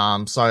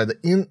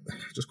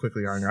 Just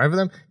quickly going over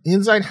them.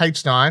 InZone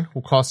H9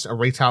 will cost a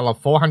retail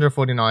of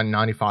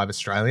 $449.95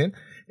 Australian.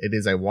 It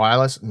is a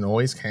wireless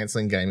noise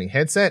cancelling gaming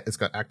headset. It's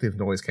got active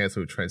noise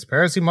cancel with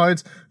transparency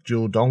modes,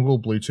 dual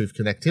dongle Bluetooth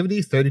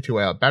connectivity,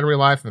 32-hour battery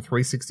life, and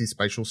 360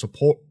 spatial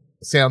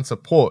sound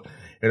support.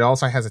 It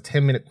also has a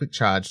 10-minute quick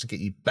charge to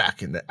get you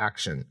back into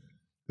action.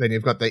 Then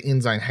you've got the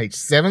InZone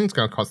H7. It's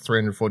going to cost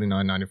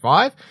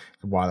 $349.95. It's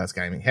a wireless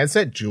gaming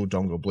headset, dual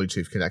dongle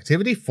Bluetooth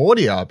connectivity,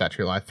 40-hour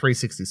battery life,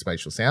 360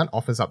 spatial sound,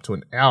 offers up to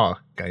an hour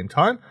game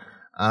time.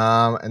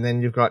 And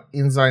then you've got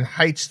InZone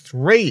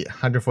H3,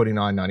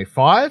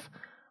 $149.95,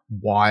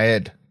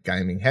 wired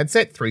gaming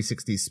headset,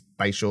 360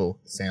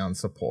 spatial sound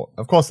support.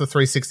 Of course, the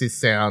 360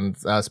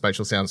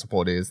 spatial sound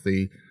support is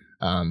the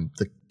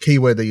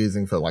keyword they're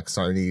using for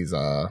Sony's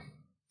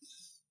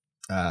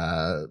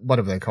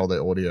whatever they call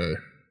their audio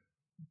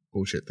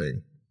bullshit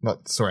thing.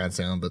 Not surround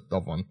sound, but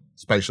of one.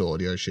 Spatial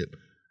audio shit. I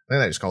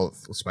think they just call it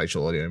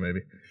spatial audio, maybe.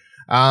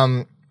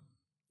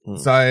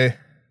 So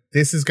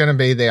this is going to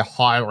be their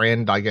higher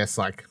end, I guess,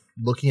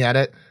 looking at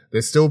it.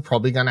 They're still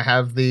probably going to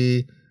have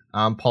the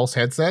Pulse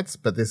headsets,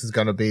 but this is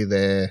going to be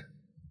their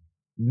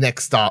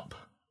next up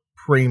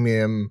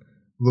premium,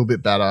 a little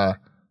bit better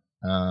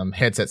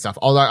headset stuff.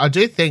 Although I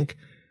do think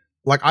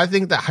I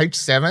think the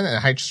H7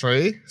 and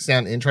H3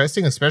 sound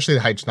interesting, especially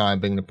the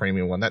H9 being the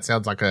premium one. That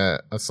sounds like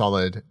a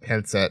solid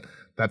headset.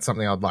 That's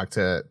something I'd like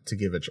to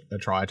give a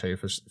try to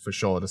for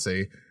sure to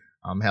see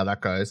how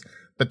that goes.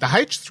 But the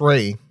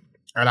H3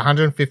 at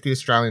 150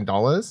 Australian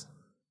dollars,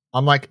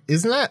 I'm like,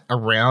 isn't that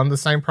around the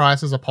same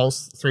price as a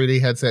Pulse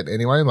 3D headset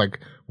anyway?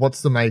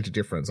 What's the major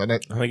difference? I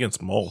think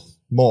it's more.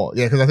 More,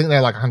 yeah, because I think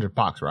they're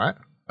 $100, right?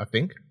 I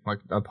think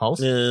a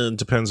Pulse. Yeah, it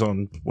depends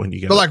on when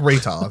you get. But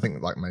retail, I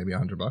think maybe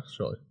 $100,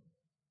 surely.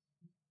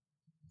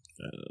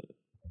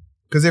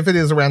 Because if it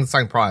is around the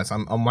same price,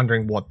 I'm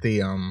wondering what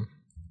the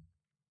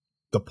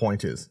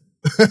point is.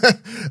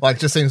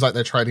 Just seems like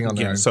they're trading on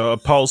their own. So a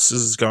Pulse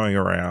is going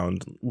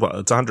around. Well,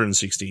 it's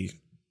 160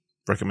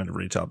 recommended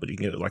retail, but you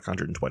can get it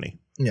 120.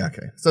 Yeah,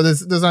 okay. So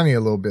there's only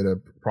a little bit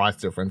of price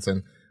difference,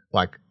 and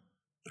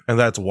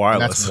that's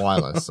wireless. And that's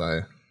wireless. So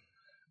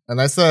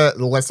unless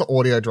the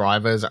audio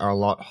drivers are a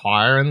lot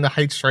higher in the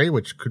H3,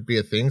 which could be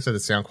a thing, so the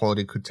sound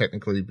quality could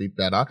technically be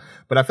better.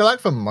 But I feel like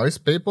for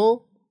most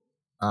people.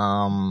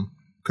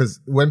 Because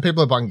when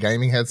people are buying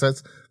gaming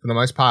headsets, for the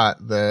most part,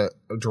 the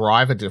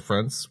driver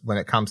difference when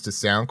it comes to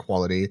sound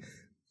quality,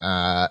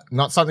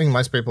 not something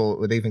most people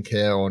would even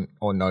care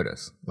or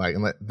notice.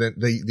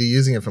 They're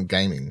using it from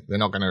gaming. They're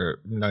not going to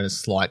notice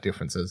slight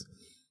differences.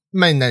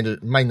 May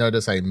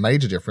notice a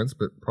major difference,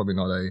 but probably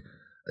not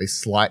a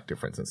slight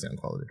difference in sound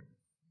quality.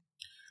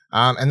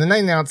 And then they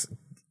announced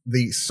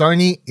the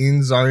Sony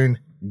InZone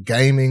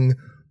gaming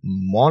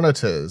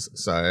monitors.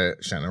 So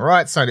Shannon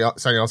writes,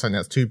 Sony also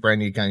announced 2 brand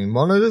new gaming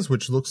monitors,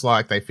 which looks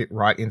like they fit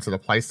right into the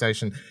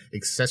PlayStation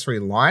accessory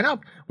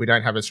lineup. We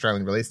don't have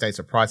Australian release dates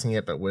or pricing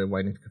yet, but we're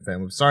waiting to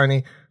confirm with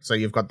Sony. So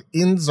you've got the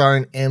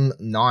InZone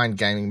M9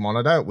 gaming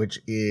monitor, which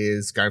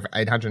is going for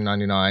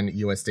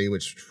 $899 USD,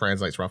 which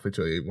translates roughly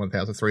to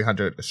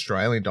 1,300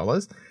 Australian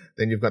dollars.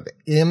 Then you've got the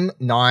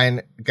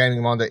M9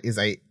 gaming monitor is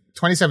a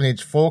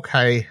 27-inch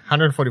 4K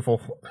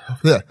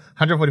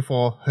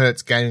 144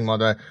 hertz gaming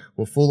monitor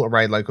with full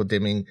array local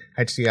dimming,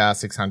 HDR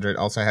 600,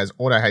 also has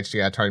auto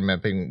HDR tone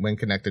mapping when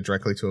connected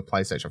directly to a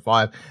PlayStation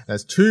 5. It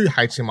has 2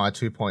 HDMI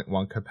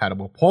 2.1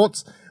 compatible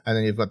ports, and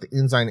then you've got the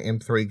InZone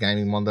M3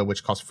 gaming monitor,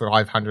 which costs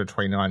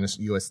 $529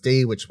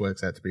 USD, which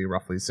works out to be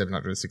roughly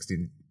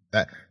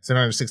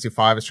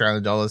 765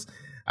 Australian dollars.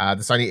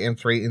 The Sony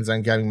M3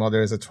 InZone gaming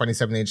monitor is a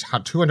 27-inch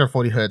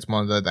 240Hz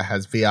monitor that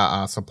has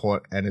VRR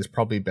support and is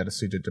probably better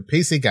suited to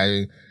PC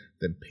gaming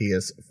than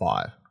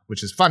PS5,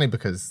 which is funny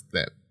because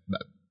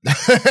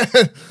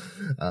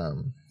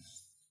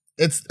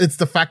it's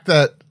the fact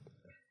that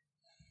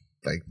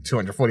like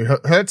 240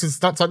 Hz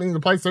is not something the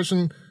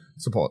PlayStation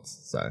supports.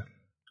 So,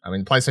 I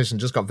mean, PlayStation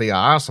just got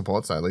VRR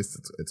support, so at least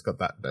it's got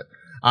that. But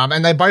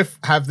and they both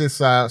have this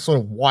sort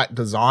of white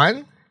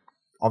design.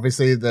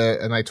 Obviously,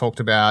 and they talked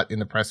about in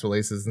the press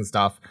releases and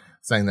stuff,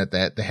 saying that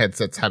the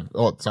headsets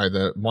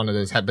the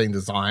monitors have been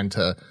designed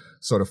to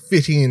sort of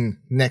fit in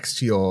next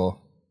to your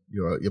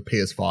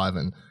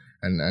PS5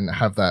 and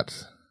have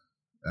that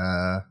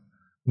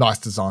nice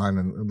design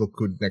and look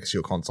good next to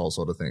your console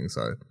sort of thing.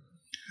 So,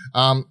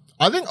 I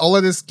think all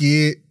of this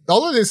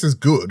is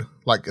good,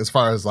 like as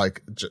far as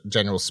like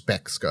general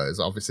specs goes.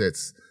 Obviously,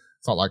 it's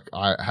not like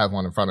I have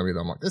one in front of me that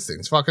I'm like,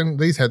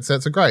 these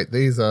headsets are great.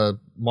 These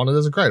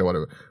monitors are great or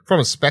whatever.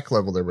 From a spec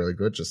level, they're really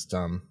good. Just,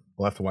 we'll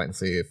have to wait and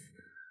see if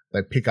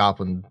they pick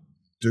up and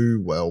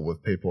do well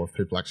with people, if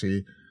people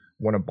actually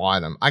want to buy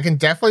them. I can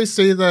definitely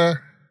see the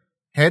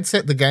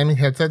gaming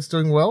headsets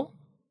doing well.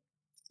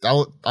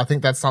 I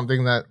think that's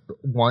something that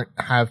won't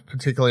have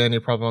particularly any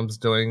problems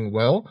doing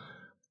well.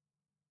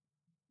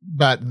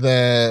 But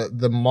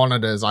the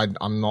monitors,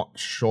 I'm not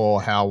sure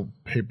how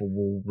people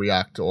will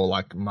react or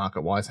like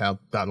market wise how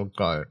that'll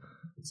go.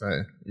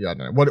 So yeah, I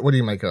don't know. What do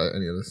you make of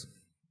any of this?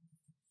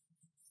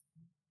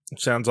 It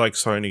sounds like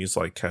Sony is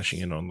like cashing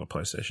in on the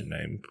PlayStation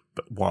name,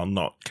 but while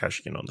not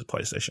cashing in on the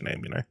PlayStation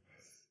name,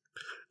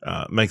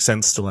 makes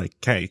sense to like,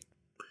 hey,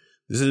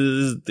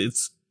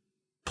 it's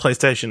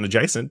PlayStation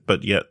adjacent,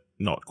 but yet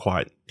not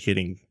quite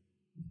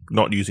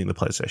not using the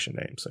PlayStation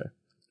name, so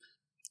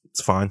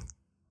it's fine,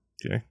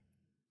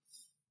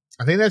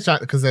 I think that's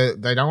because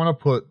they don't want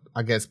to put,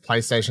 I guess,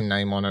 PlayStation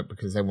name on it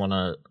because they want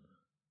to,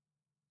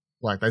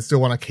 like, they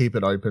still want to keep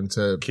it open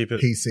to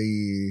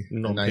PC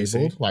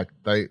enabled. Like,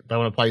 they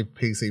want to play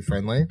PC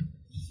friendly.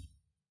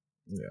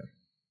 Yeah.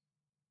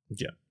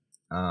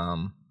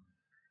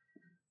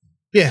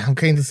 Yeah, I'm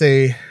keen to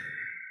see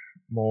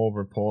more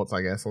reports,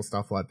 I guess, or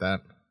stuff like that.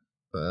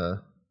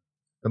 The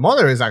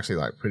monitor is actually,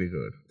 like, pretty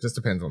good. Just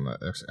depends on the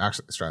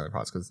actual Australian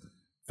price because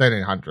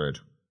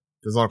 1,300.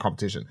 There's a lot of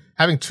competition.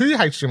 Having 2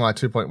 HDMI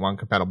 2.1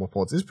 compatible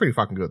ports is pretty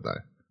fucking good though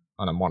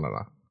on a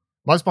monitor.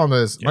 Most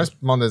monitors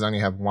only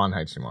have 1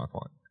 HDMI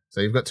port. So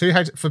you've got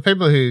for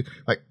people who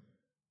like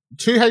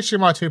 2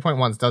 HDMI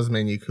 2.1s does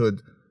mean you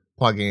could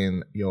plug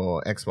in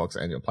your Xbox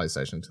and your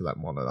PlayStation to that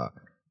monitor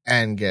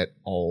and get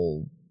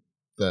all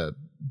the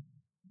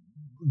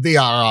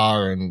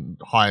VRR and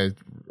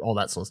all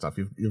that sort of stuff.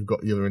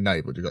 You're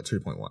enabled. You've got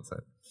 2.1. So,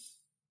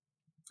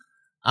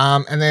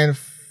 and then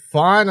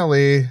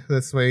finally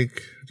this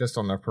week, just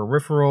on the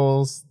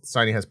peripherals,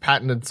 Sony has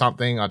patented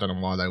something. I don't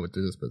know why they would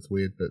do this, but it's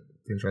weird, but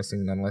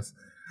interesting nonetheless.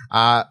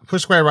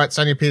 Push Square writes,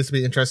 Sony appears to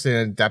be interested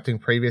in adapting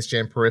previous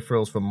gen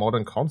peripherals for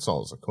modern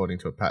consoles, according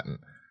to a patent.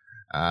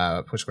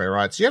 Push Square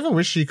writes, do you ever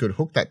wish you could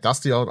hook that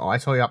dusty old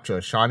iToy up to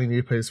a shiny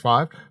new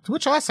PS5? To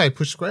which I say,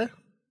 Push Square,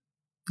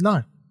 no,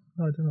 I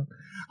do not.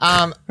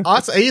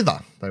 It's either,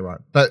 they write.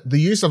 But the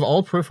use of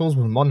old peripherals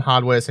with modern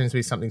hardware seems to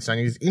be something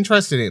Sony is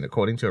interested in,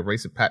 according to a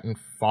recent patent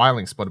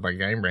filing spotted by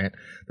Game Rant.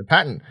 The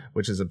patent,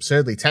 which is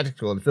absurdly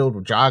technical and filled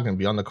with jargon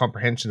beyond the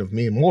comprehension of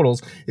mere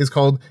mortals, is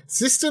called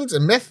Systems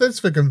and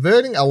Methods for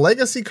Converting a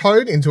Legacy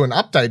Code into an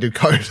Updated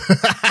Code.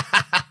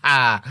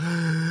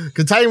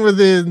 Contained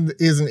within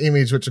is an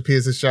image which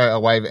appears to show a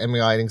way of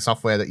emulating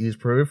software that use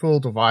peripheral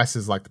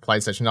devices like the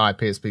PlayStation Eye,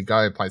 PSP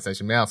Go,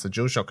 PlayStation Mouse, the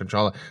DualShock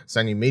controller,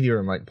 Sony Media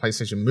Remote,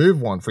 PlayStation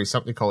Move Wand through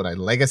something called a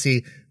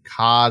legacy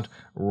card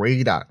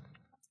reader.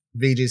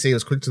 VGC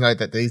was quick to note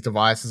that these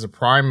devices are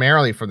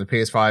primarily from the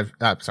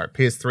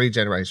PS3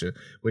 generation,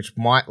 which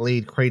might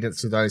lead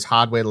credence to those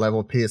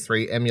hardware-level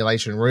PS3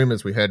 emulation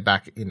rumors we heard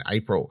back in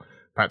April.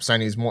 Perhaps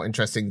Sony is more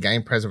interested in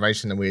game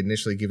preservation than we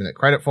initially given it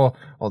credit for,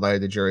 although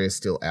the jury is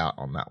still out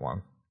on that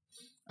one.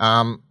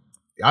 I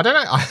don't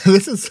know.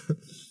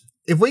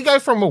 If we go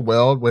from a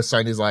world where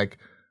Sony's like,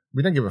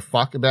 we don't give a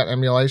fuck about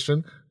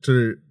emulation,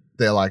 to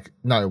they're like,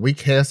 no, we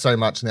care so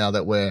much now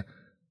that we're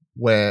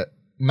where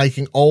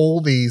making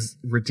all these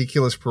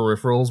ridiculous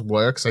peripherals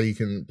work so you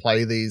can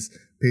play these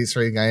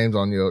PS3 games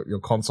on your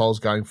consoles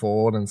going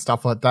forward and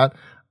stuff like that.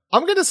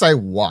 I'm going to say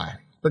why.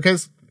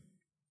 Because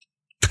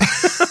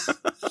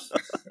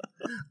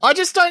I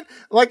just don't,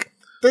 like,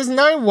 there's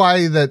no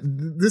way that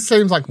this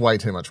seems like way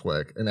too much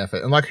work and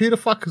effort. And like, who the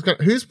fuck is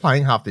who's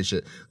playing half this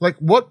shit? Like,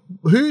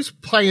 who's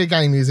playing a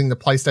game using the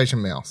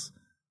PlayStation mouse?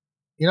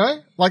 You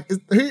know? Like,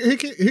 who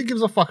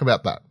gives a fuck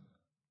about that?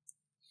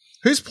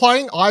 Who's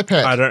playing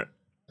iPad? I don't.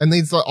 And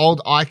needs the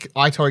old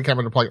iToy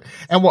camera to play it.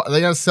 And what, are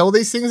they going to sell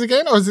these things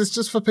again? Or is this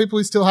just for people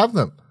who still have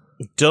them?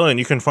 Dylan,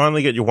 you can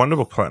finally get your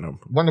Wonderbook Platinum.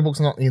 Wonderbook's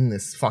not in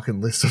this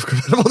fucking list of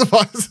compatible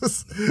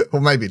devices.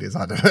 Or maybe it is,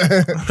 I don't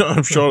know.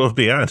 I'm sure it'll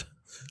be ad.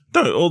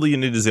 No, all that you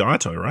need is the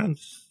iToy, right?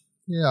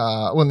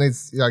 Yeah, well, it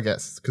needs, yeah, I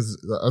guess. Because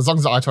as long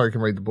as the iToy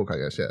can read the book, I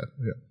guess,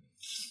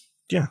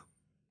 Yeah.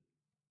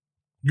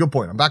 Good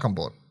point. I'm back on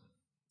board.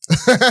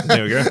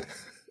 There we go.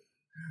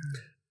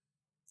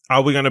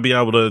 Are we going to be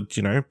able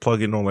to,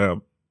 plug in all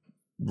our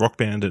Rock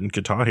Band and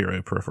Guitar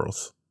Hero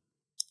peripherals?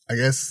 I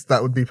guess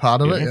that would be part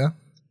of it, yeah.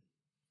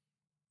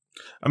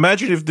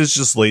 Imagine if this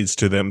just leads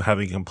to them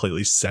having a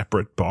completely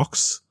separate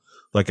box,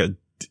 like a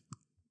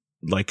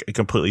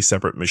completely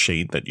separate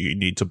machine that you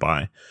need to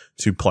buy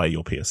to play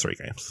your PS3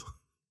 games.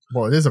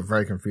 Well, it is a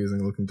very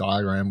confusing looking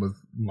diagram with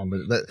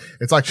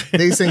it's like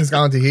these things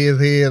go into here,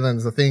 then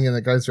there's a thing, and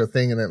it goes to a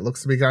thing, and it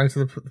looks to be going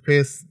to the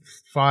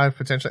PS5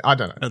 potentially. I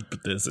don't know.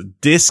 But there's a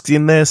disc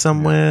in there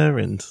somewhere,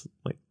 and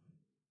like,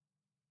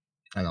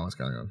 I know what's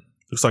going on.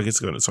 Looks like it's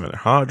going to some of the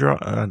hard drive.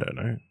 I don't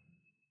know.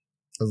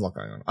 There's a lot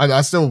going on.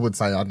 I still would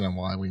say I don't know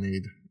why we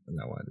need. I don't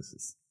know why this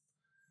is,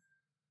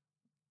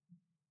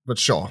 but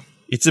sure.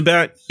 It's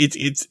about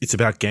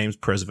games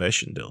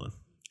preservation, Dylan.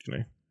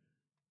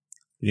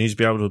 You need to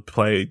be able to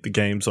play the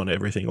games on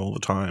everything all the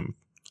time.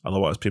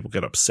 Otherwise, people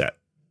get upset.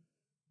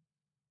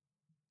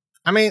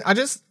 I mean, I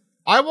just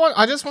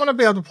want to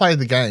be able to play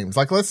the games.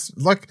 Like, let's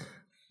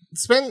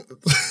spend.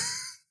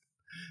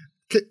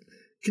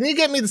 Can you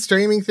get me the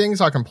streaming thing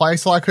so I can play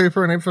Sly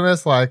Cooper and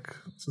Infamous? Like,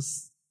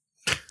 just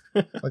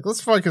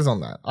let's focus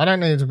on that. I don't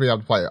need to be able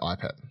to play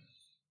iPad.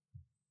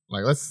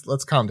 Like,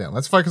 let's calm down.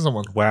 Let's focus on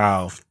one.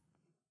 Wow.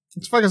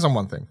 Let's focus on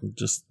one thing.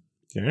 Just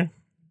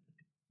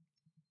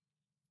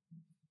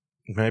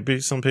maybe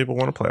some people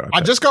want to play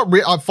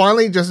iPad. I'm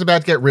finally just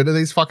about to get rid of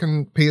these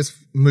fucking PS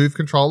Move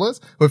controllers.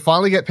 We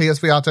finally get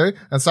PSVR 2,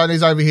 and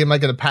Sony's over here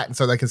making a patent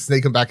so they can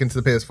sneak them back into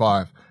the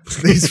PS5.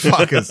 These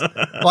fuckers.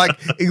 Like,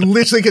 you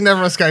literally can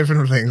never escape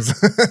from things.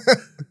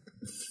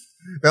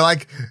 They're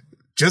like,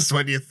 just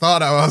when you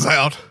thought I was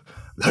out,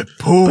 they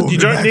pulled me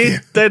back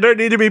in. They don't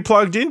need to be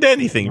plugged into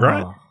anything,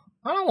 right?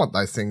 I don't want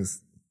those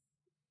things.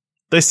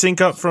 They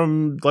sync up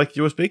from, like,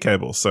 USB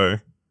cables, so...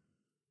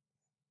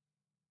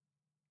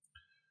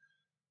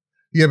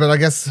 Yeah, but I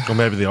guess... Or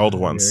maybe the older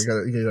ones.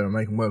 Yeah, you gotta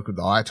make them work with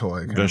the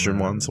iToy. Version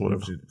ones or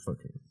whatever.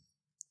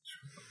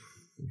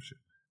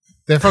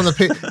 They're from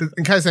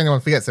in case anyone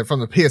forgets, they're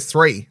from the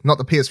PS3, not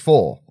the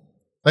PS4.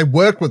 They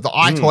worked with the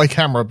iToy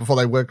camera before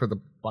they worked with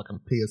the fucking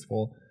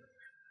PS4.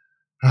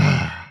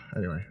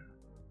 Anyway.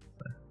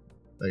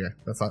 There you go.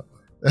 That's that.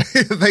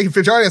 Thank you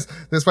for joining us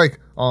this week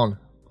on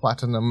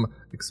Platinum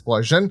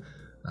Explosion.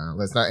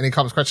 Let us know any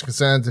comments, questions,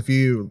 concerns. If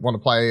you want to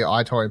play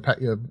iToy and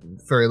pet your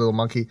furry little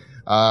monkey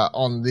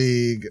on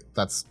the...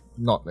 That's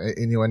not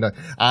innuendo.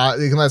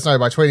 You can let us know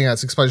by tweeting at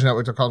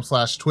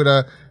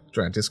explosionnetwork.com/Twitter.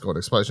 Join Discord,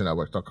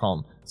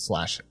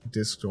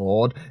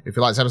 explosionnetwork.com/Discord. If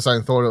you like this episode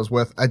and thought it was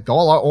worth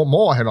 $1 or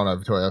more, head on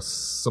over to our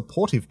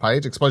supportive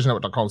page.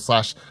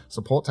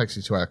 explosionnetwork.com/support takes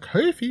you to our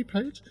Ko-fi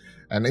page.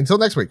 And until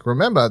next week,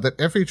 remember that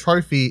every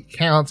trophy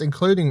counts,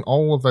 including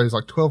all of those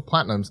 12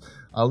 platinums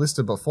are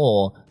listed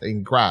before that you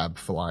can grab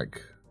for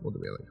what do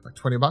we like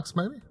 $20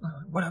 maybe?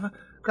 Whatever.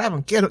 Grab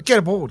them, get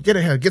aboard, get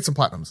ahead, get some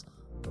platinums.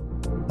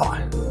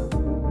 Bye.